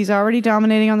 He's already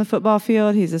dominating on the football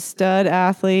field. He's a stud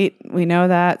athlete. We know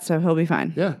that, so he'll be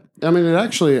fine. Yeah, I mean,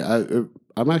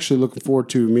 I'm actually looking forward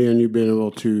to me and you being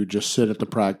able to just sit at the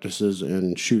practices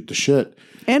and shoot the shit.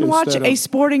 And watch a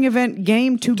sporting event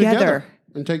game together.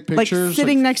 And take pictures. Like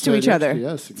sitting next to each other.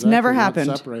 Yes, exactly. It's never happened.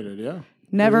 Not separated, yeah.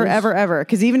 Never, ever, ever.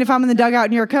 Because even if I'm in the dugout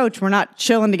and you're a coach, we're not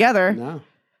chilling together. No.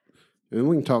 And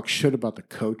we can talk shit about the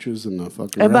coaches and the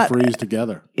fucking referees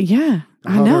together. Yeah,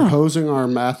 I know. They're hosing our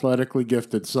athletically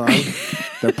gifted son.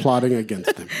 They're plotting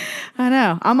against him. I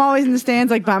know. I'm always in the stands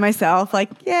like by myself, like,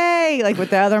 yay, like with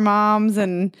the other moms.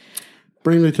 And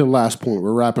bring me to the last point.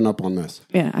 We're wrapping up on this.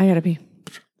 Yeah, I gotta pee.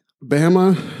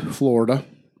 Bama, Florida,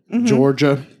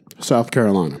 Georgia, South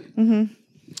Carolina. Mm-hmm.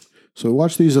 So we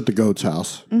watch these at the Goat's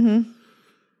house.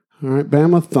 Mm-hmm. All right,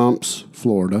 Bama thumps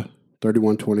Florida,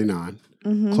 31-29.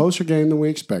 Mm-hmm. Closer game than we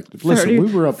expected. Listen,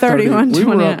 we were up 31. We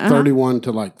were up 31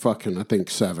 to like fucking, I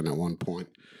think 7 at one point.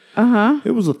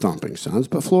 It was a thumping, Sons,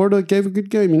 but Florida gave a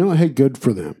good game. You know, hey, good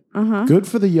for them. Good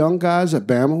for the young guys at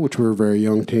Bama, which were a very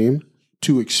young team,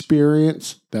 to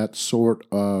experience that sort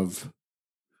of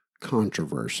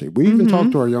controversy. We even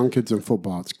talked to our young kids in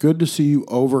football. It's good to see you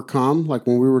overcome, like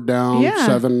when we were down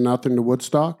 7-0 to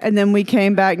Woodstock, and then we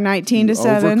came back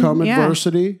 19-7. Overcome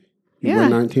adversity. You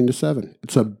win 19-7.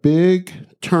 It's a big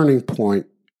turning point,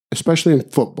 especially in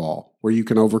football, where you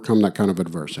can overcome that kind of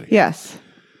adversity. Yes.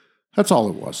 That's all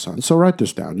it was, son. So write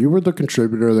this down. You were the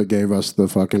contributor that gave us the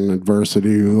fucking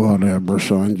adversity, whatever,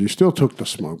 son. You still took the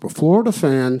smoke. But Florida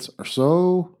fans are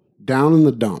so down in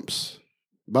the dumps.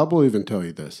 Bubba will even tell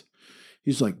you this.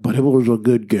 He's like, but it was a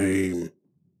good game.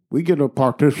 We get a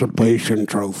participation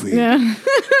trophy. Yeah.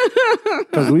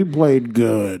 Because we played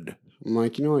good. I'm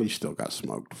like, you know what? You still got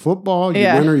smoked. Football, you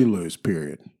win or you lose,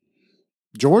 period.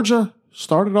 Georgia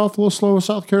started off a little slow with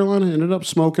South Carolina, ended up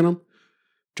smoking them.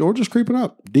 Georgia's creeping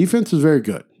up. Defense is very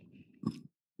good.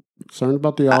 Concerned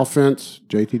about the offense.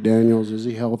 JT Daniels, is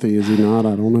he healthy? Is he not?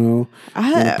 I don't know.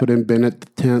 Put in Bennett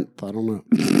the 10th. I don't know.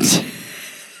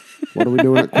 What are we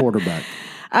doing at quarterback?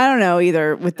 I don't know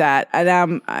either with that.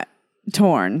 I'm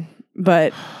torn,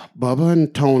 but... Bubba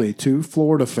and Tony, two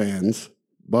Florida fans...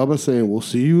 Bubba saying, we'll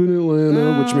see you in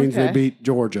Atlanta, which means they beat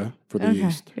Georgia for the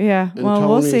East. Yeah, and well, Tony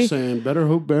we'll see. Saying, better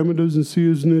hope Bama doesn't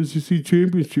see us in the SEC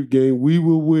championship game. We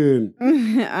will win.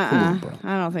 Come on, bro.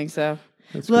 I don't think so.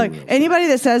 That's look, anybody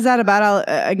that says that about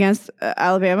against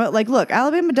Alabama, like, look,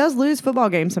 Alabama does lose football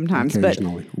games sometimes. But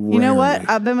you know what?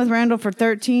 I've been with Randall for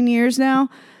 13 years now.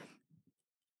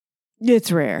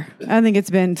 It's rare. I think it's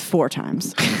been 4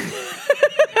 times.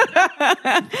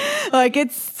 Like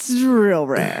it's real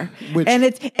rare, and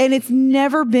it's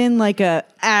never been like a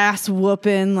ass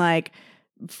whooping. Like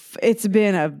it's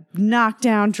been a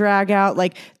knockdown, drag out.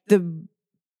 Like the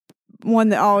one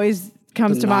that always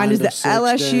comes to mind is the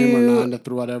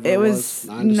LSU. It was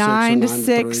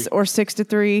 9-6 or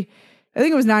 6-3. I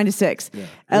think it was 9-6. Yeah.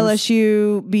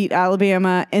 LSU beat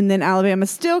Alabama, and then Alabama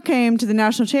still came to the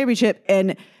national championship,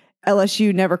 and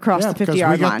LSU never crossed the 50-yard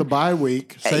line. We got the bye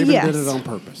week. Saban did it on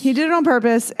purpose. He did it on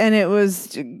purpose, and it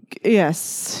was, yes.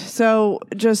 So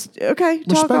just, okay.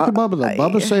 Respect to Bubba, though.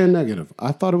 Bubba's saying negative.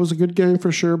 I thought it was a good game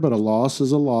for sure, but a loss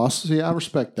is a loss. See, I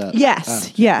respect that.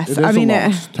 Yes, yes. It is a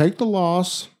loss. Take the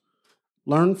loss,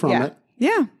 learn from it.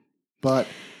 Yeah. But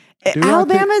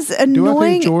Alabama's annoying. Do I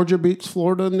think Georgia beats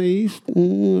Florida in the East?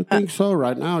 I think so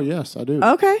right now. Yes, I do.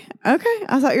 Okay. I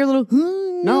thought you were a little.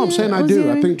 No, I'm saying I do.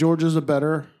 I think Georgia's a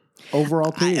better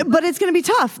overall team. But it's going to be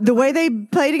tough. The way they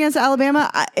played against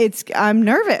Alabama, I'm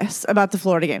nervous about the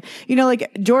Florida game. You know,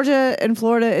 like Georgia and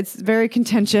Florida, it's very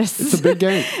contentious. It's a big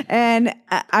game. And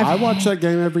I watch that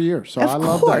game every year, so I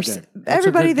love that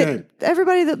game.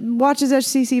 Everybody that watches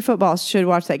SEC football should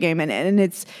watch that game.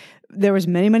 And there was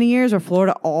many years where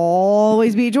Florida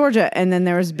always beat Georgia. And then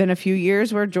there's been a few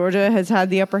years where Georgia has had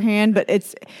the upper hand, but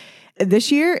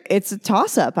this year, it's a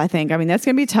toss-up, I think. I mean, that's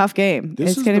going to be a tough game.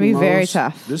 It's going to be very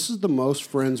tough. This is the most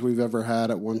friends we've ever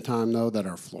had at one time, though, that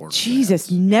are Florida Jesus,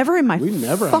 fans. never in my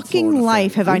fucking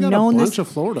life have I known this. We got a bunch of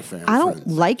Florida fans. I don't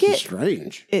like it. It's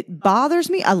strange. It bothers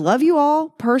me. I love you all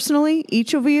personally,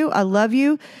 each of you. I love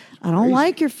you. I don't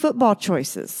like your football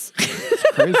choices.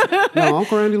 Crazy. No,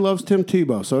 Uncle Randy loves Tim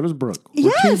Tebow. So does Brooke.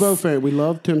 We're Tebow fans. We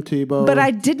love Tim Tebow. But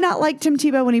I did not like Tim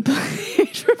Tebow when he played.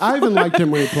 I even liked him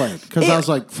when he played because I was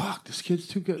like, "Fuck, this kid's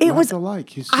too good." He's just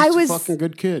a fucking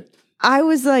good kid. I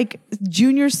was like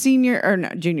junior, senior.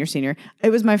 It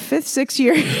was my 5th, 6th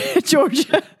year at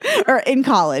Georgia or in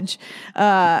college.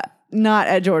 Not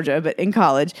at Georgia, but in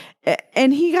college,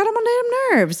 and he got him on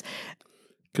damn nerves.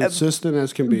 Consistent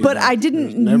as can be. But I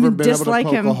didn't never been dislike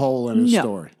able to poke him. a hole in his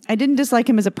story. I didn't dislike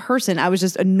him as a person. I was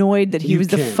just annoyed that he was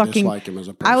the fucking. Dislike him as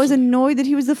a person. I was annoyed that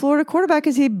he was the Florida quarterback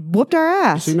because he whooped our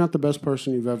ass. Is he not the best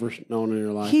person you've ever known in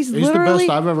your life? He's the literally-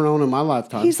 best I've ever known in my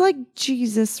lifetime. He's like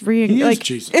Jesus. He is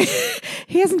Jesus.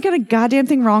 He hasn't got a goddamn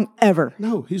thing wrong ever.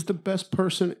 No, he's the best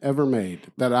person ever made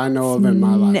that I know of in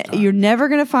my lifetime. You're never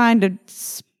going to find a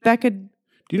speck of.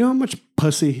 Do you know how much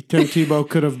pussy Tim Tebow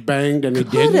could have banged and he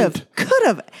didn't? Could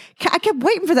have. I kept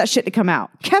waiting for that shit to come out.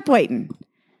 Kept waiting.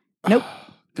 Nope.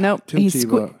 Tim He's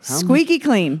Tebow, squeaky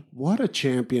clean. What a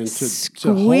champion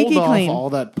to hold off all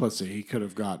that pussy he could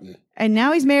have gotten. And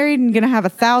now he's married and going to have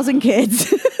 1,000 kids.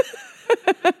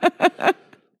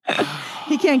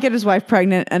 He can't get his wife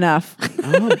pregnant enough.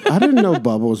 I didn't know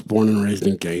Bubba was born and raised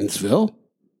in Gainesville.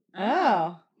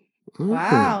 Oh.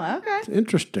 Wow. Okay. It's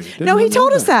interesting. He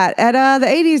told us that at the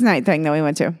 80s night thing that we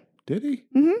went to. Did he?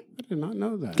 Mm-hmm. I did not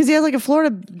know that. Because he has like a Florida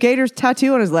Gators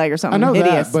tattoo on his leg or something. I know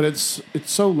hideous. that, but it's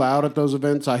so loud at those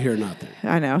events, I hear nothing.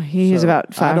 I know. He's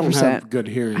about 5%. I don't have good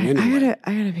hearing anyway.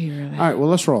 I gotta be really. All right, well,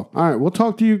 let's roll. All right, we'll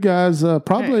talk to you guys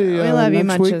probably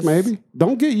next week, maybe.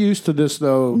 Don't get used to this,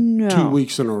 though, 2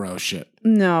 weeks in a row shit.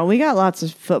 No, we got lots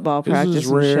of football practice. This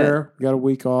is rare. We got a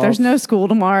week off. There's no school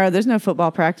tomorrow. There's no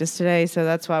football practice today, so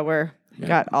that's why we're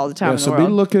got all the time in the world. So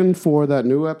be looking for that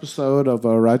new episode of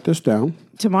Write This Down.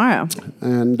 Tomorrow.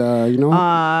 And,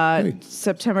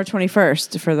 September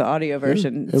 21st for the audio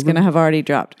version. It's going to have already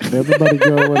dropped. Everybody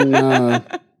go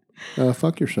and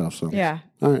fuck yourself, sons. Yeah.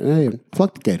 All right, hey,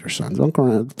 fuck the Gator sons. Don't go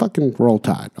around. Fucking Roll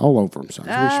Tide. All over them, sons.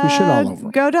 We shit all over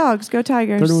them. Go Dogs. Go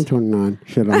Tigers. 31-29.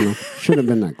 Shit on them. Should have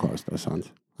been that close, though,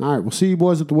 sons. All right, we'll see you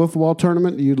boys at the wiffle ball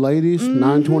tournament. You ladies,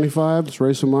 $9.25. Let's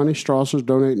raise some money. Strasser's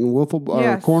donating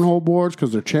cornhole boards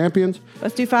because they're champions.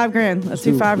 Let's do $5,000. Let's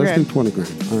do $5,000. Let's do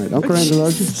 $20,000. All right, Uncle Randy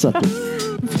loves you. Suck it.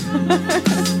 All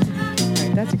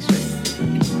right, that's extreme.